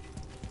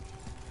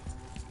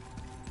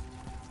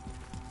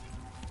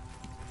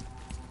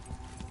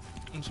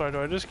 I'm sorry,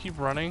 do I just keep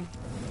running?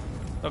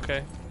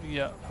 Okay,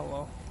 yeah,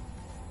 hello.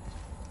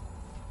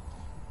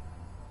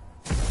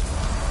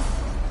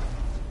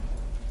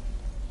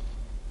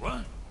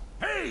 What?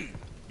 Hey!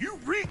 You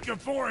reek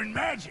of foreign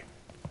magic!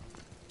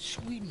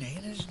 Sweet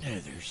Nana's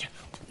nethers.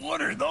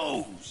 What are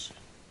those?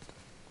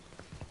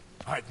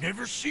 I've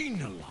never seen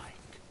the like.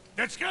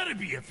 That's gotta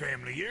be a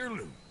family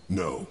heirloom.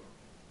 No.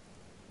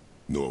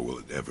 Nor will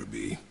it ever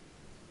be.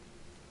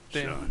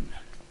 Damn. Son,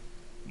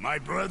 my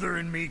brother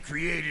and me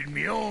created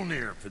me own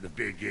heir for the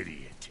big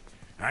idiot.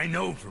 I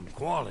know from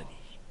quality.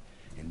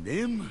 And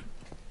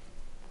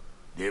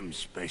them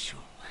special.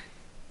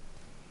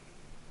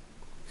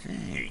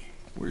 Hey,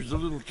 where's the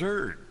little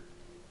turd?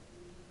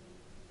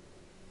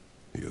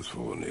 He has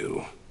fallen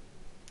ill.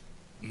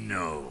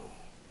 No.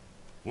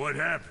 What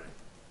happened?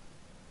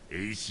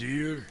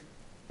 Aesir?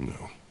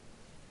 No.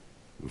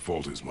 The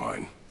fault is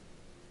mine.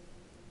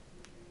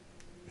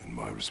 And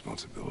my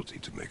responsibility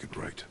to make it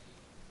right.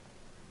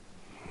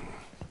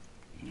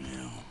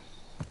 Well,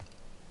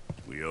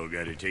 we all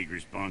gotta take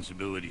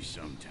responsibility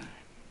sometime.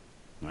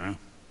 Huh?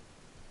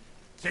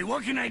 Say,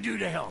 what can I do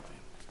to help him?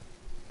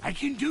 I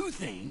can do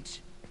things.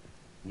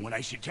 When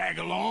I should tag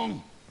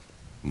along?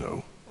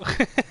 No.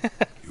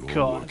 Your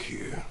God. work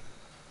here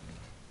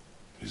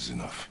is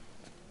enough.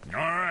 All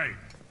right.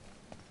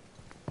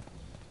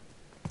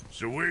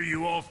 So where are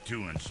you off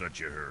to in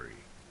such a hurry?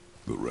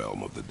 The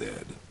realm of the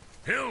dead.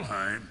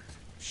 Helheim?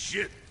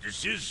 Shit,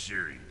 this is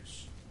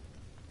serious.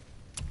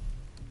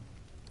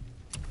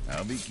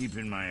 I'll be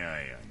keeping my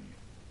eye on you.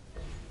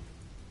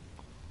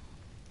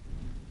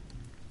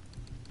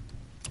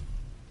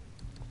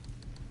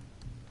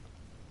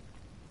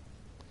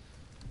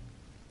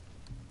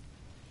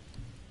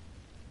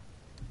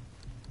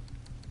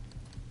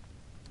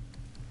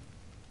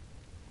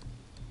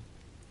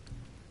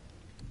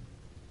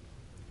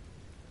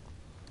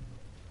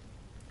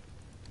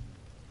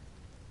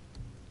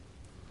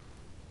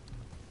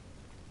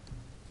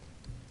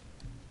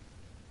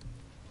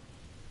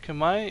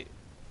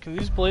 Can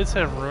these blades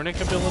have runic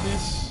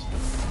abilities?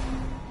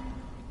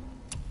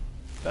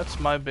 That's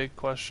my big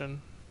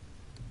question.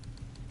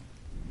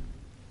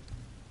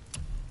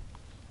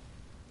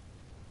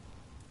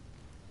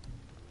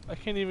 I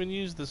can't even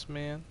use this,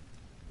 man.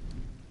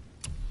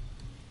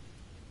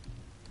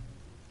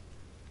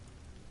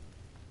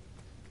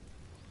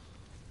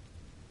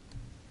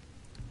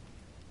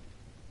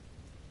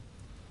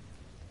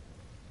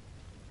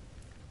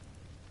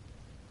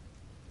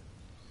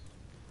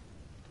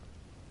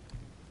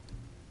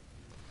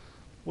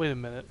 Wait a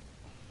minute.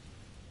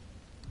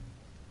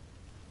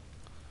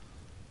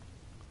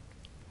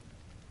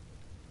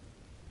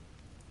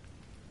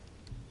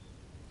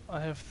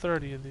 I have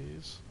 30 of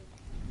these.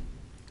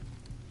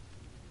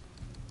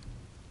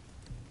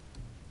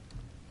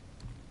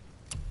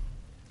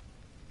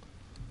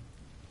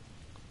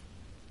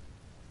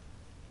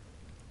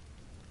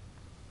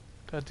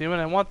 God damn it,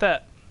 I want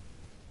that.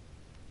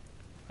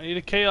 I need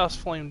a chaos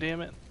flame,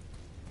 damn it.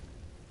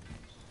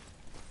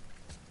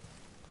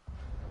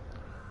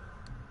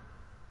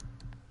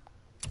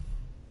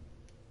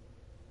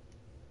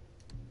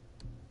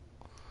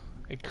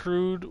 A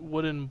crude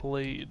wooden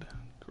blade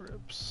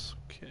grips.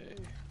 Okay.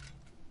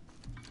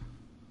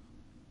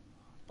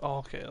 Oh,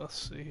 okay,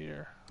 let's see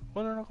here.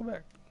 Why don't I go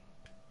back?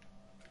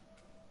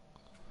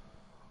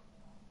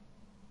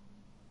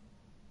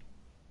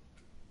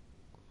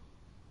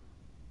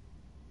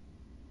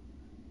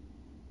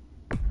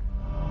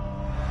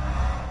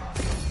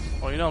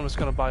 Well, you know I'm just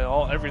gonna buy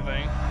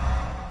everything.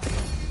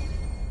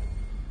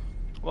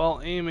 While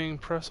aiming,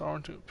 press R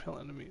to impale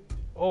enemy.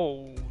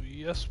 Oh,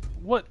 yes.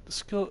 What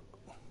skill?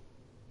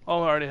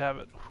 Oh, I already have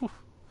it. Whew.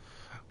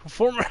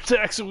 Perform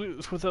attacks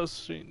without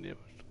seeing damage.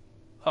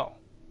 Oh.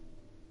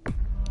 Of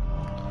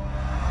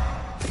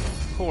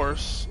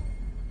course.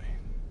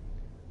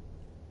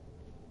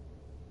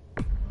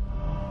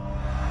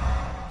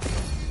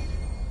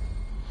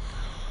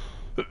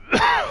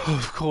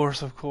 Of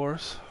course, of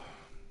course.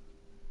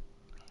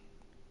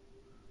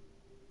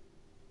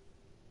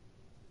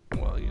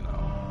 Well,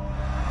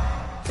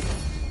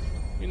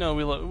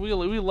 we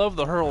love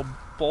the hurl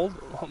bold.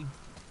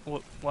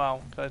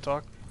 Wow, can I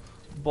talk?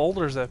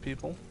 Boulders at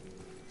people.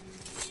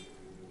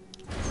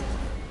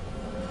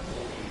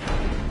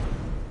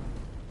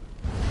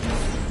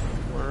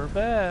 We're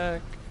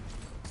back.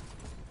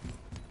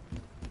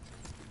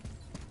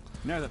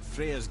 Now that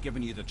Freya's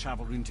given you the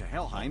travel rune to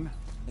Helheim,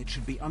 it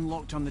should be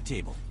unlocked on the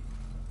table.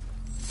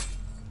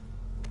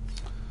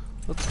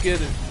 Let's get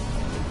it.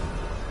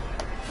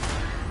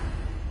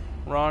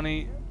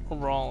 Ronnie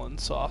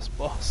Rollins, sauce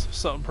boss.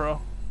 What's up, bro?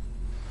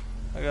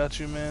 I got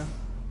you, man.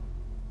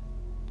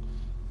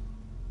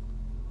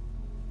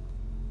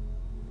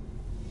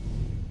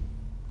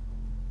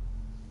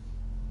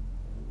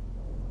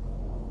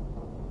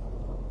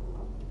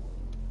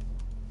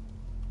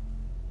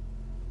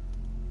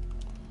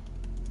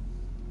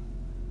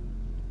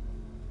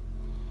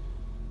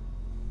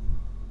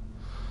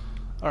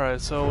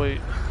 Alright, so wait.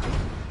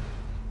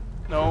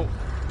 No.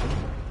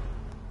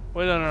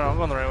 Wait, no, I'm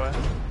going the right way.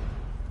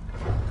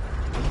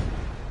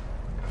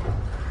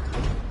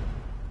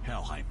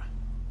 Helheim.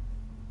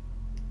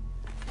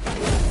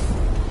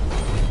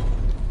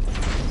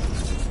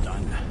 It's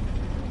done.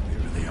 We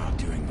really are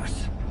doing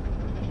this.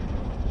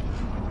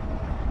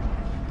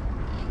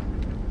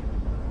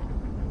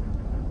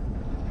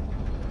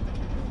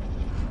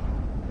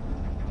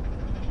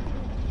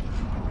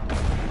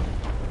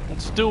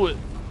 Let's do it.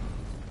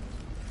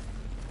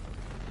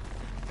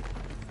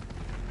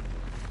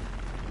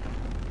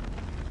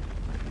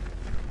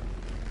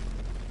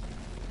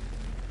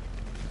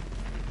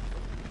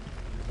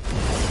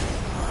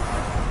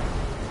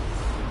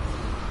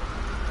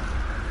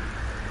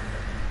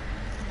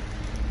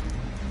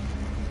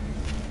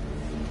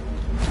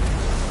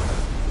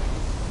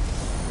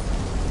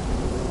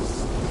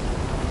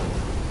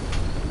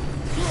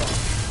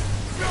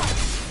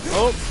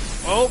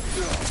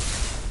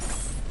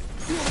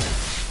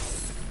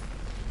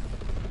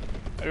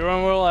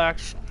 Everyone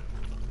relax.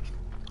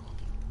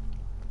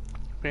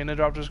 Panda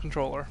dropped his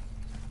controller.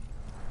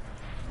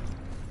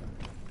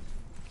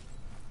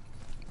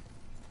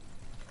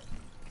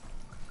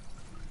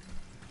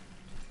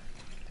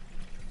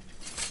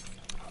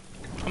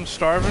 I'm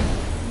starving.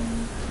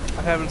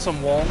 I'm having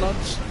some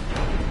walnuts.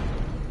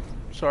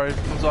 Sorry if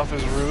it comes off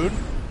as rude.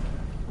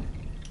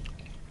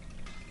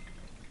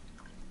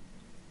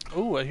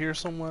 Oh, I hear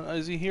someone.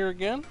 Is he here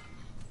again?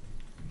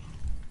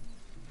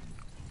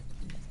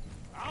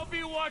 I'll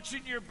be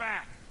watching your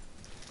back.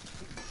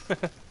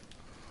 That's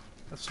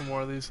some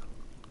more of these.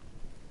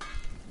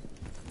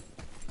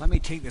 Let me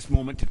take this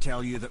moment to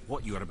tell you that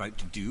what you are about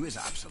to do is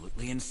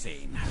absolutely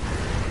insane.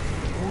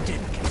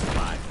 Odin can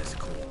survive this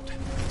cold.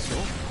 So,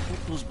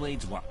 hope those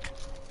blades work.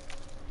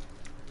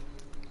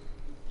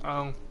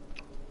 I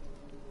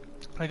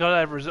think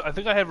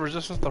I have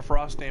resistance to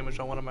frost damage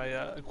on one of my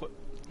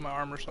my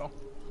armor, so.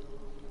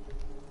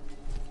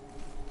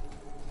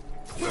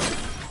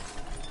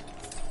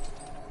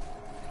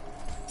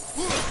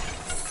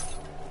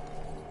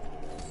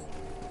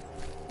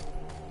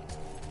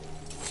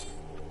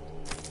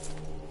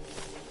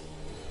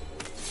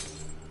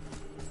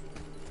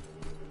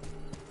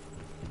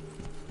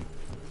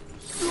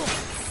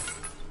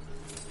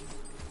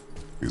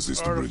 Is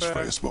this the bridge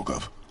Freya spoke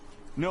of?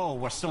 No,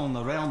 we're still on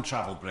the realm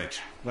travel bridge.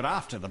 We're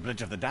after the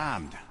Bridge of the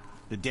Damned.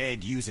 The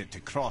dead use it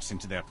to cross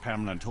into their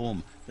permanent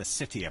home, the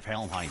city of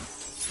Helheim.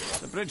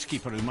 The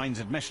bridgekeeper who minds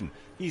admission,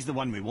 he's the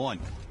one we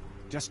want.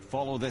 Just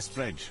follow this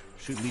bridge.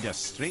 Should lead us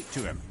straight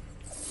to him.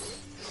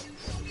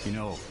 You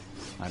know,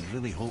 I'd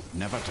really hope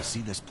never to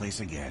see this place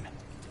again.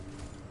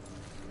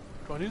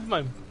 Do I need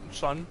my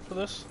son for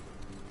this?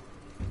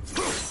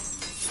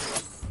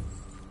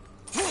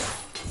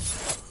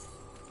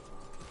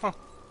 Huh.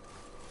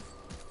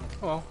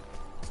 Oh well.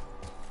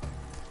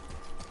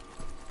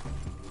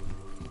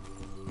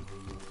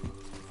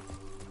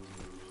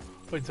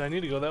 Wait, do I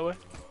need to go that way?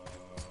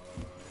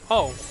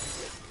 Oh.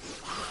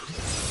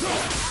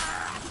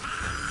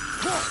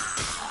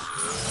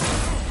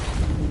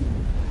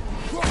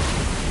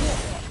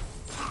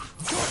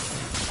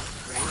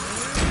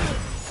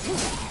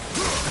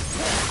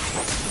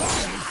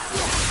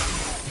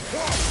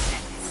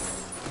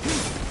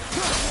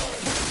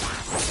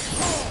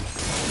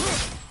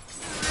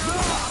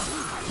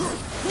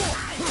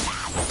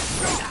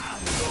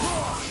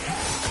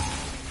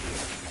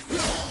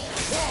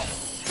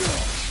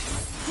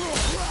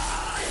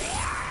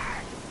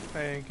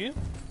 Thank you.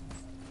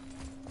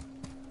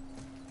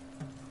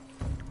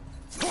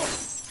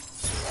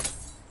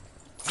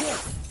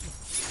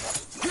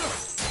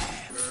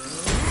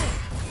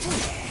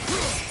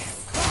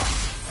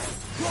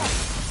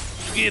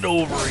 Get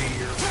over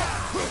here.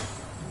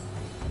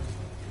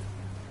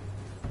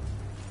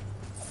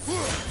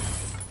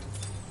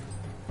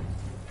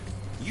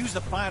 Use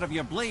the fire of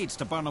your blades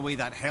to burn away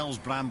that hell's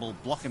bramble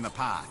blocking the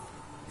path.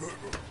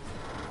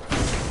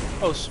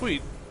 Oh,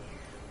 sweet.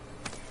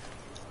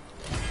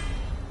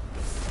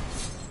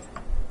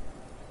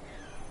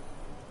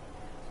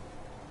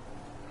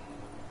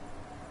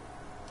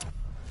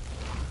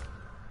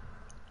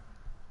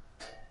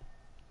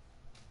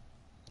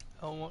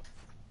 L1,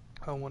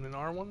 L1 and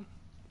R1.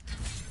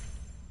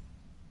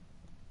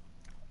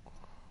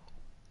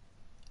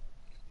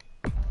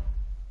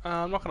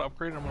 I'm not gonna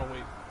upgrade, I'm gonna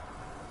wait.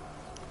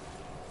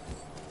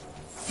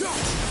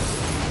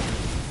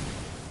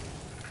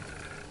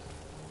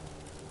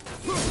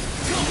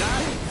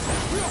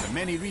 There are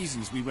many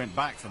reasons we went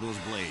back for those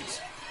blades.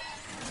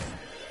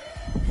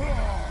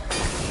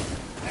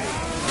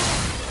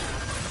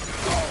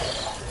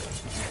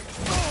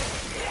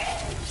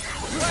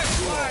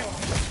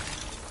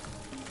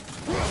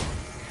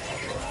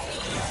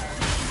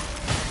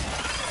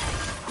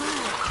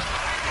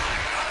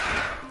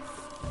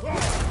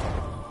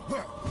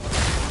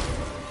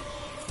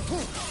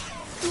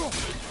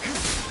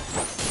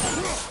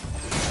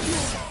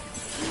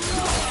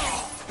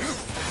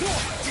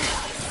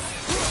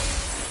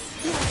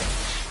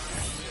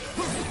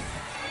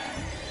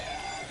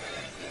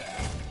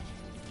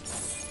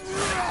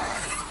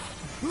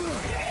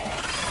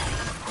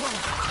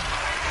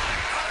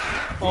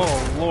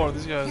 Oh lord,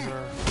 these guys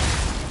are...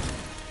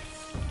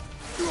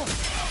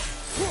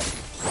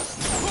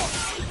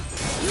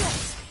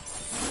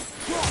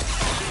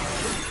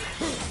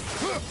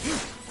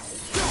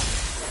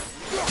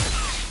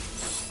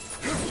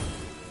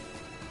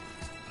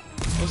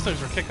 Those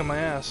things are kicking my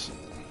ass.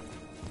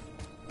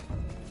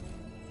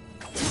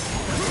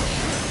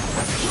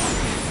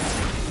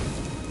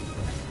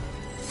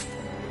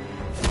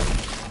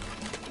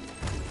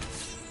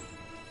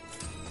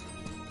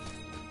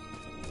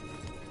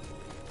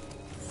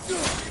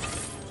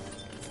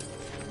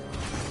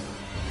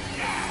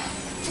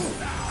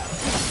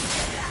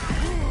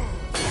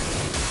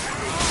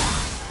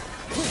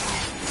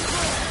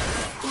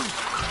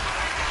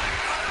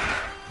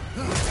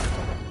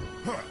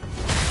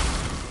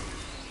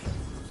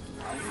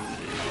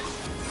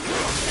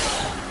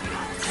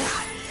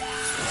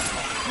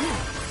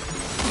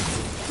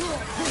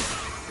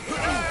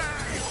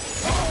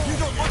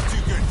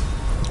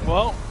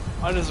 Well,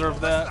 I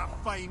deserve that. A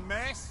fine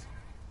mess.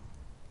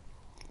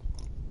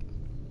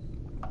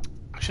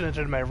 I should have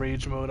entered my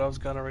rage mode. I was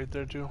gonna right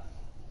there too.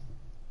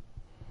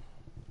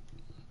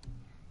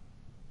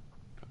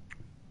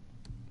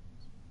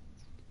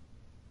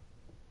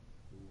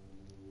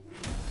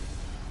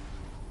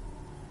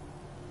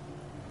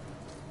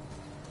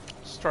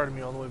 Started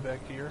me all the way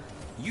back here.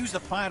 Use the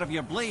fire of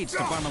your blades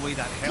to burn away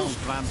that hell's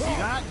bramble. See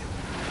that?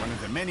 One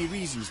of the many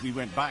reasons we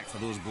went back for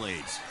those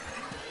blades.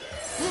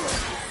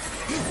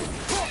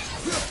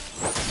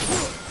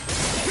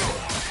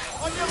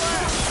 On your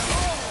left!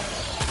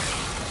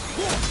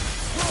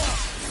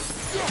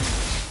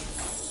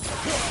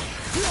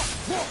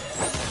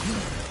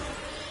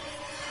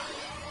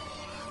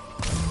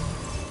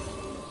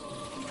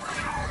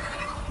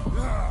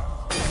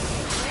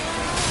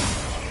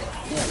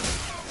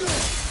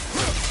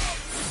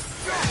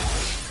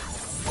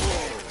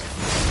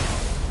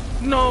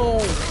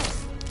 No!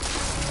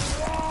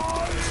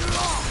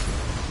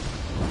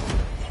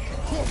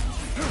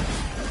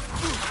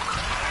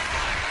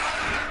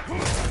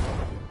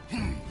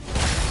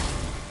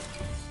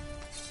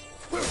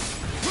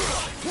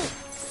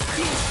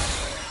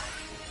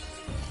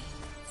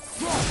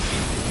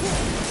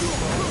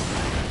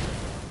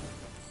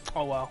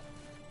 Oh wow.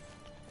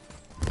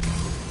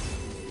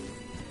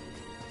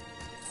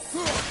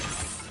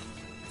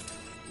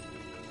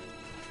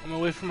 I'm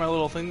gonna wait for my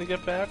little thing to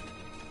get back.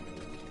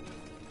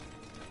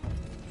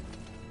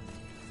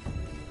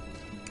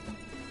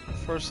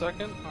 For a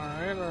second.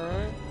 Alright,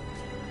 alright.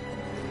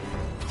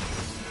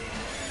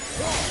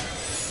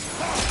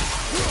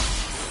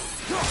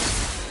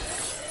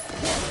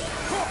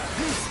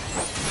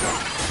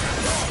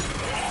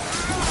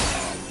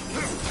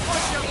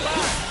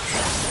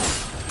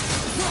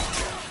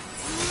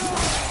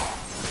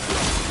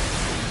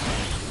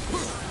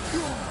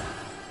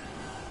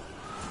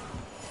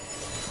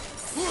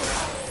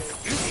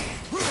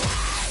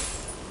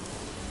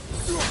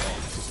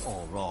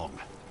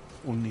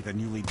 Only the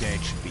newly dead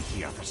should be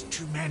here. There's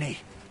too many.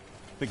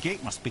 The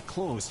gate must be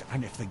closed,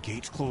 and if the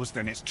gate's closed,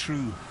 then it's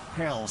true.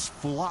 Hell's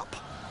full up.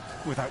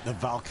 Without the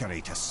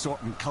Valkyrie to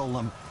sort and kill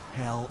them,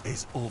 hell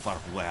is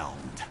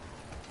overwhelmed.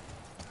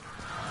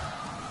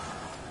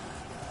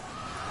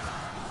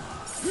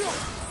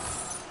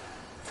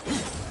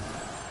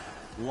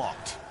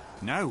 Locked.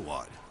 Now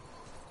what?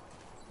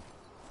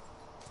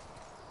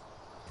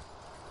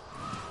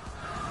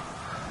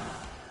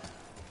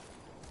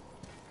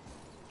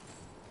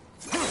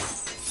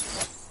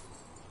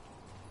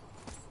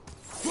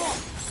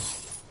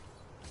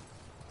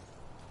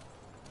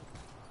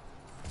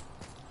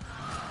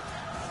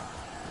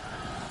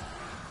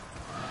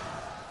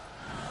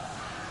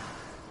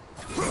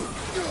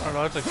 do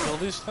I have to kill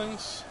these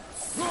things?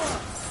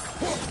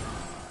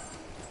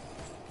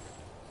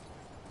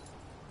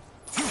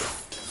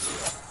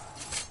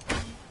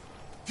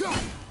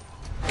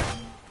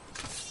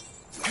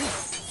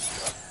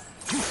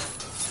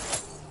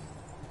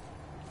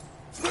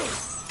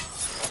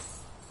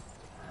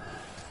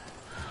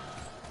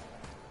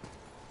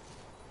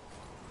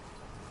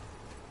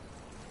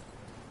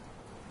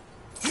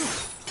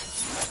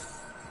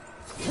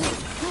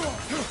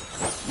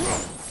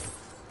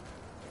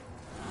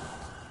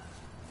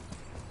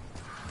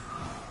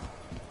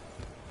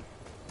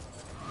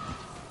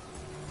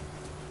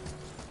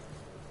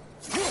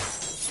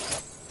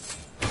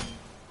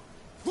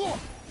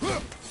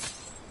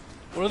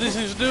 What do these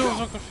things do? I'm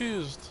so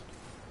confused.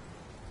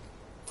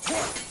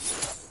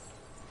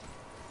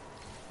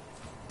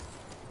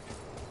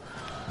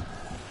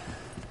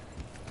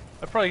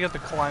 I probably get to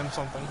climb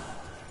something.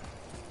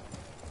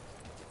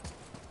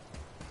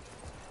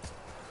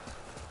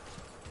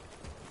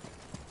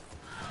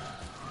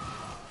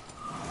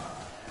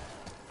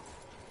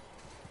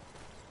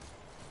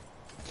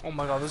 Oh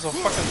my god, there's a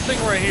fucking thing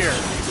right here.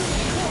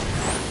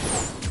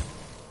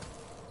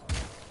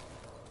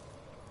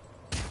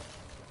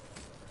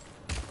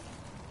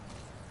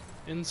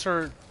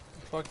 Insert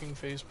fucking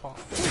facepalm.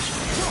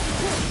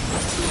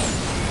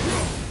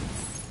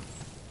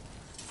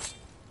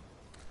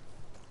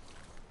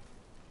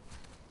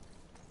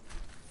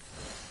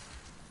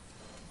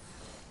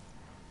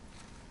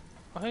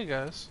 Oh, hey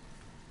guys.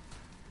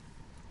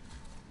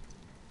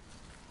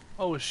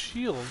 Oh, a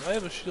shield. I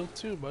have a shield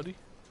too, buddy.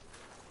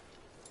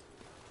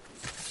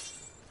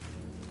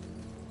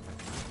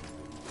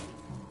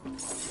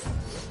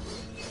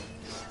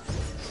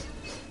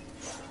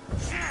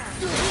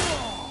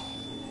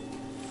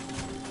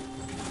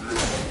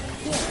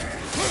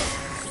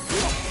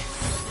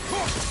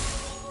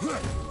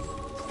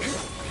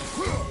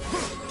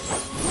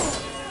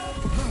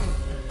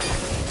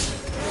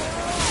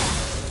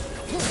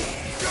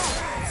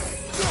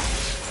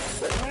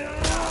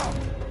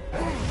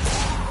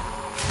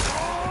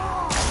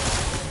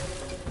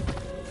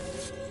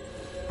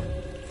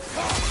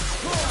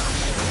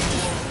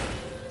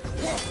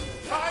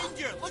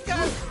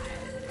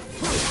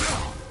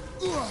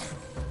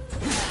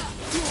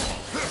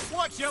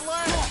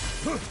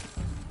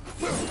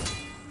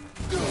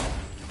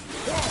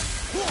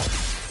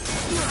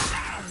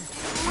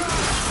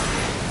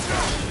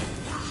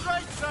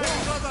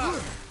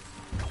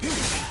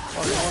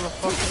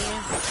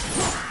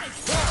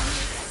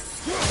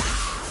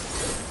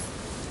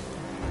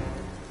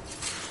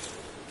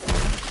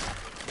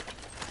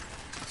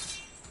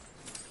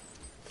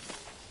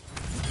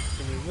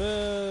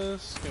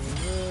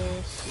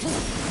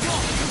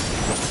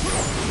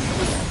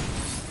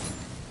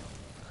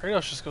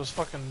 Kratos just goes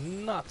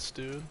fucking nuts,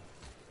 dude.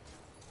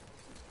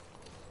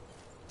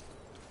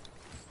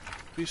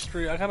 Beast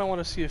 3, I kinda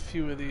wanna see a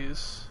few of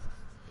these.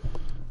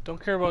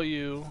 Don't care about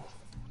you.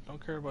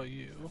 Don't care about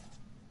you.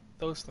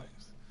 Those things.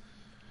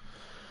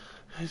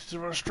 They just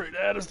run straight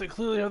at us. They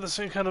clearly have the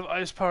same kind of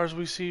ice powers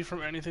we see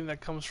from anything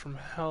that comes from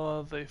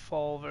Hela. They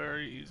fall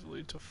very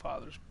easily to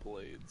Father's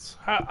blades.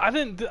 I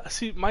didn't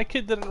see. My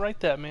kid didn't write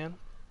that, man.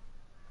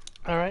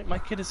 All right, my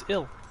kid is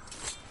ill.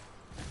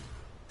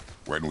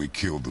 When we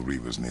killed the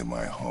Reavers near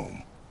my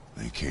home,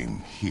 they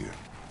came here.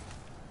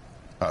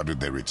 How did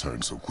they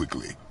return so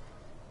quickly?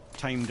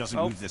 Time doesn't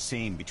move the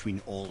same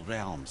between all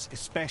realms,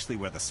 especially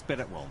where the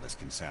spirit world is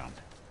concerned.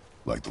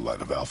 Like the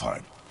light of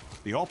Alfheim.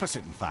 The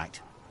opposite, in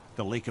fact.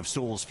 The Lake of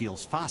Souls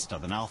feels faster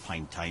than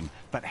Alfheim time,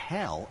 but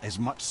Hell is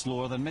much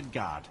slower than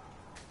Midgard.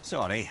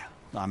 Sorry,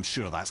 I'm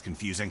sure that's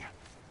confusing.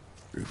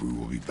 If we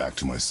will be back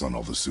to my son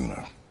all the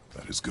sooner,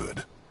 that is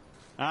good.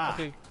 Ah,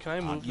 okay, can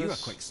I move you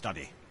this? a quick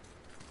study.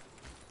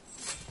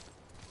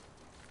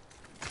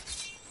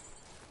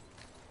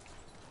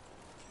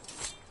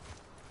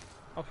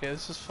 Okay,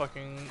 this is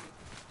fucking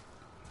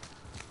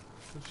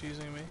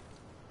confusing me.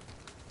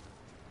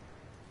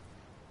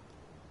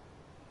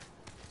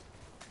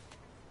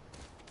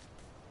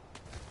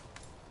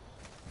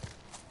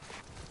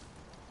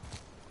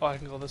 Oh, I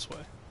can go this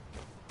way.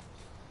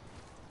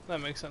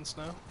 That makes sense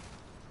now.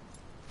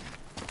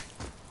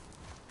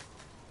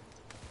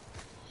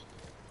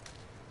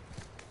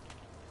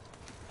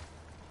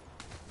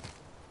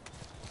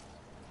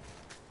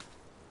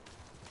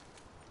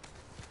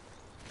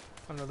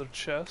 Another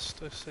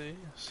chest, I see.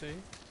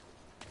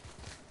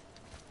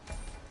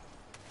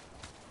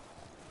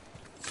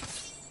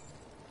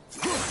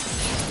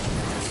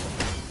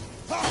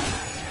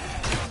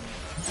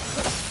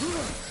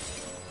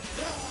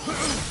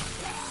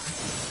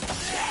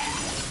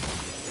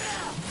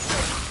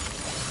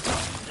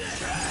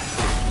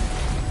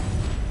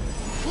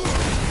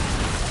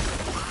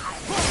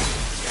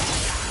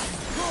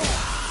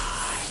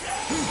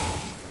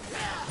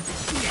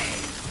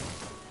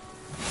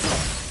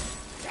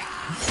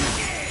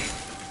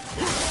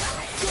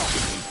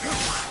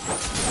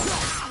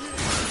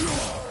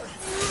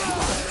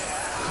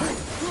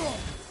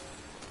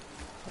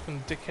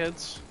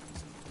 Dickheads.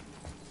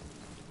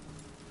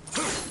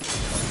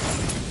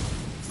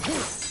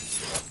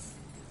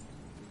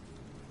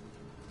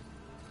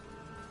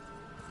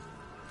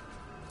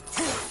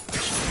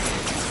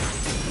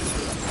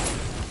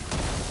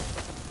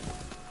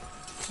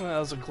 That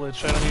was a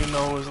glitch. I didn't even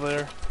know it was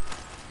there.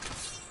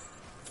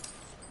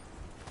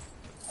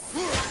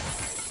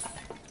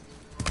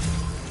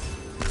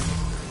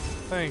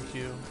 Thank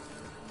you.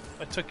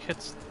 I took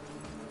hits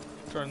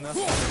during that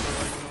fight for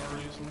like no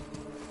reason.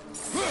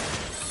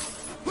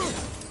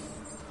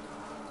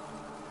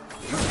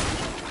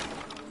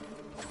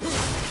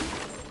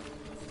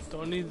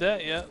 Don't need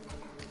that yet.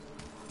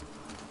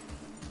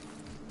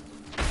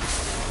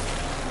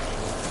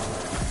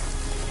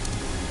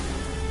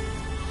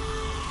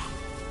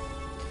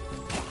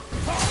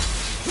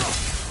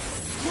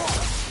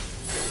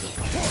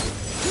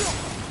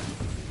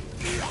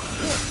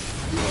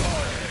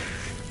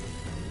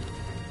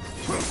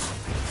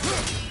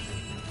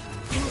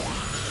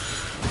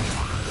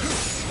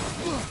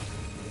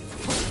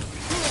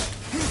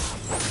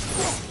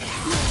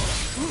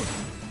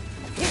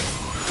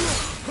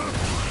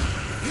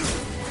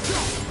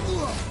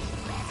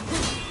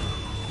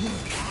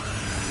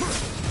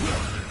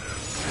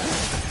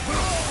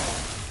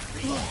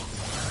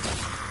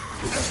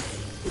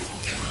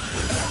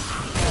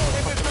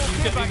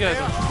 You guys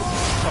are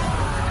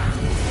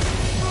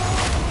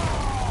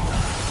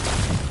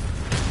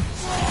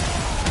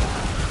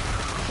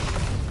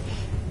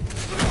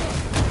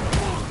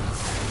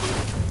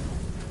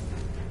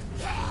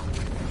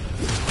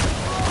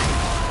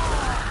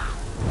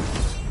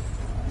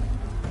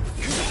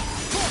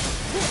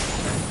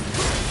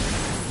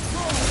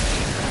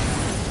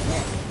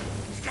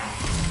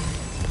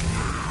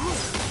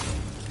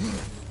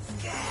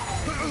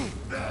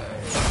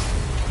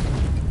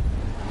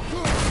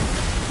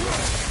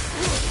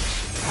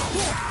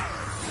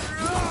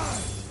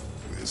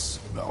This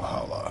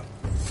Valhalla,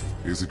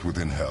 is it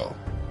within hell?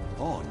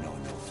 Oh, no,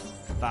 no.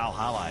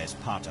 Valhalla is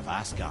part of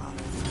Asgard.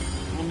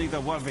 Only the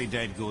worthy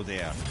dead go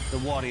there, the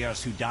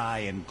warriors who die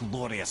in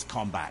glorious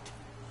combat.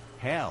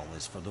 Hell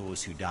is for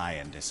those who die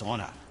in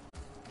dishonor.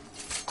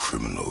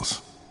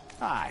 Criminals.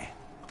 Aye,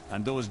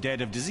 and those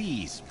dead of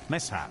disease,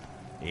 mishap,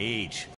 age,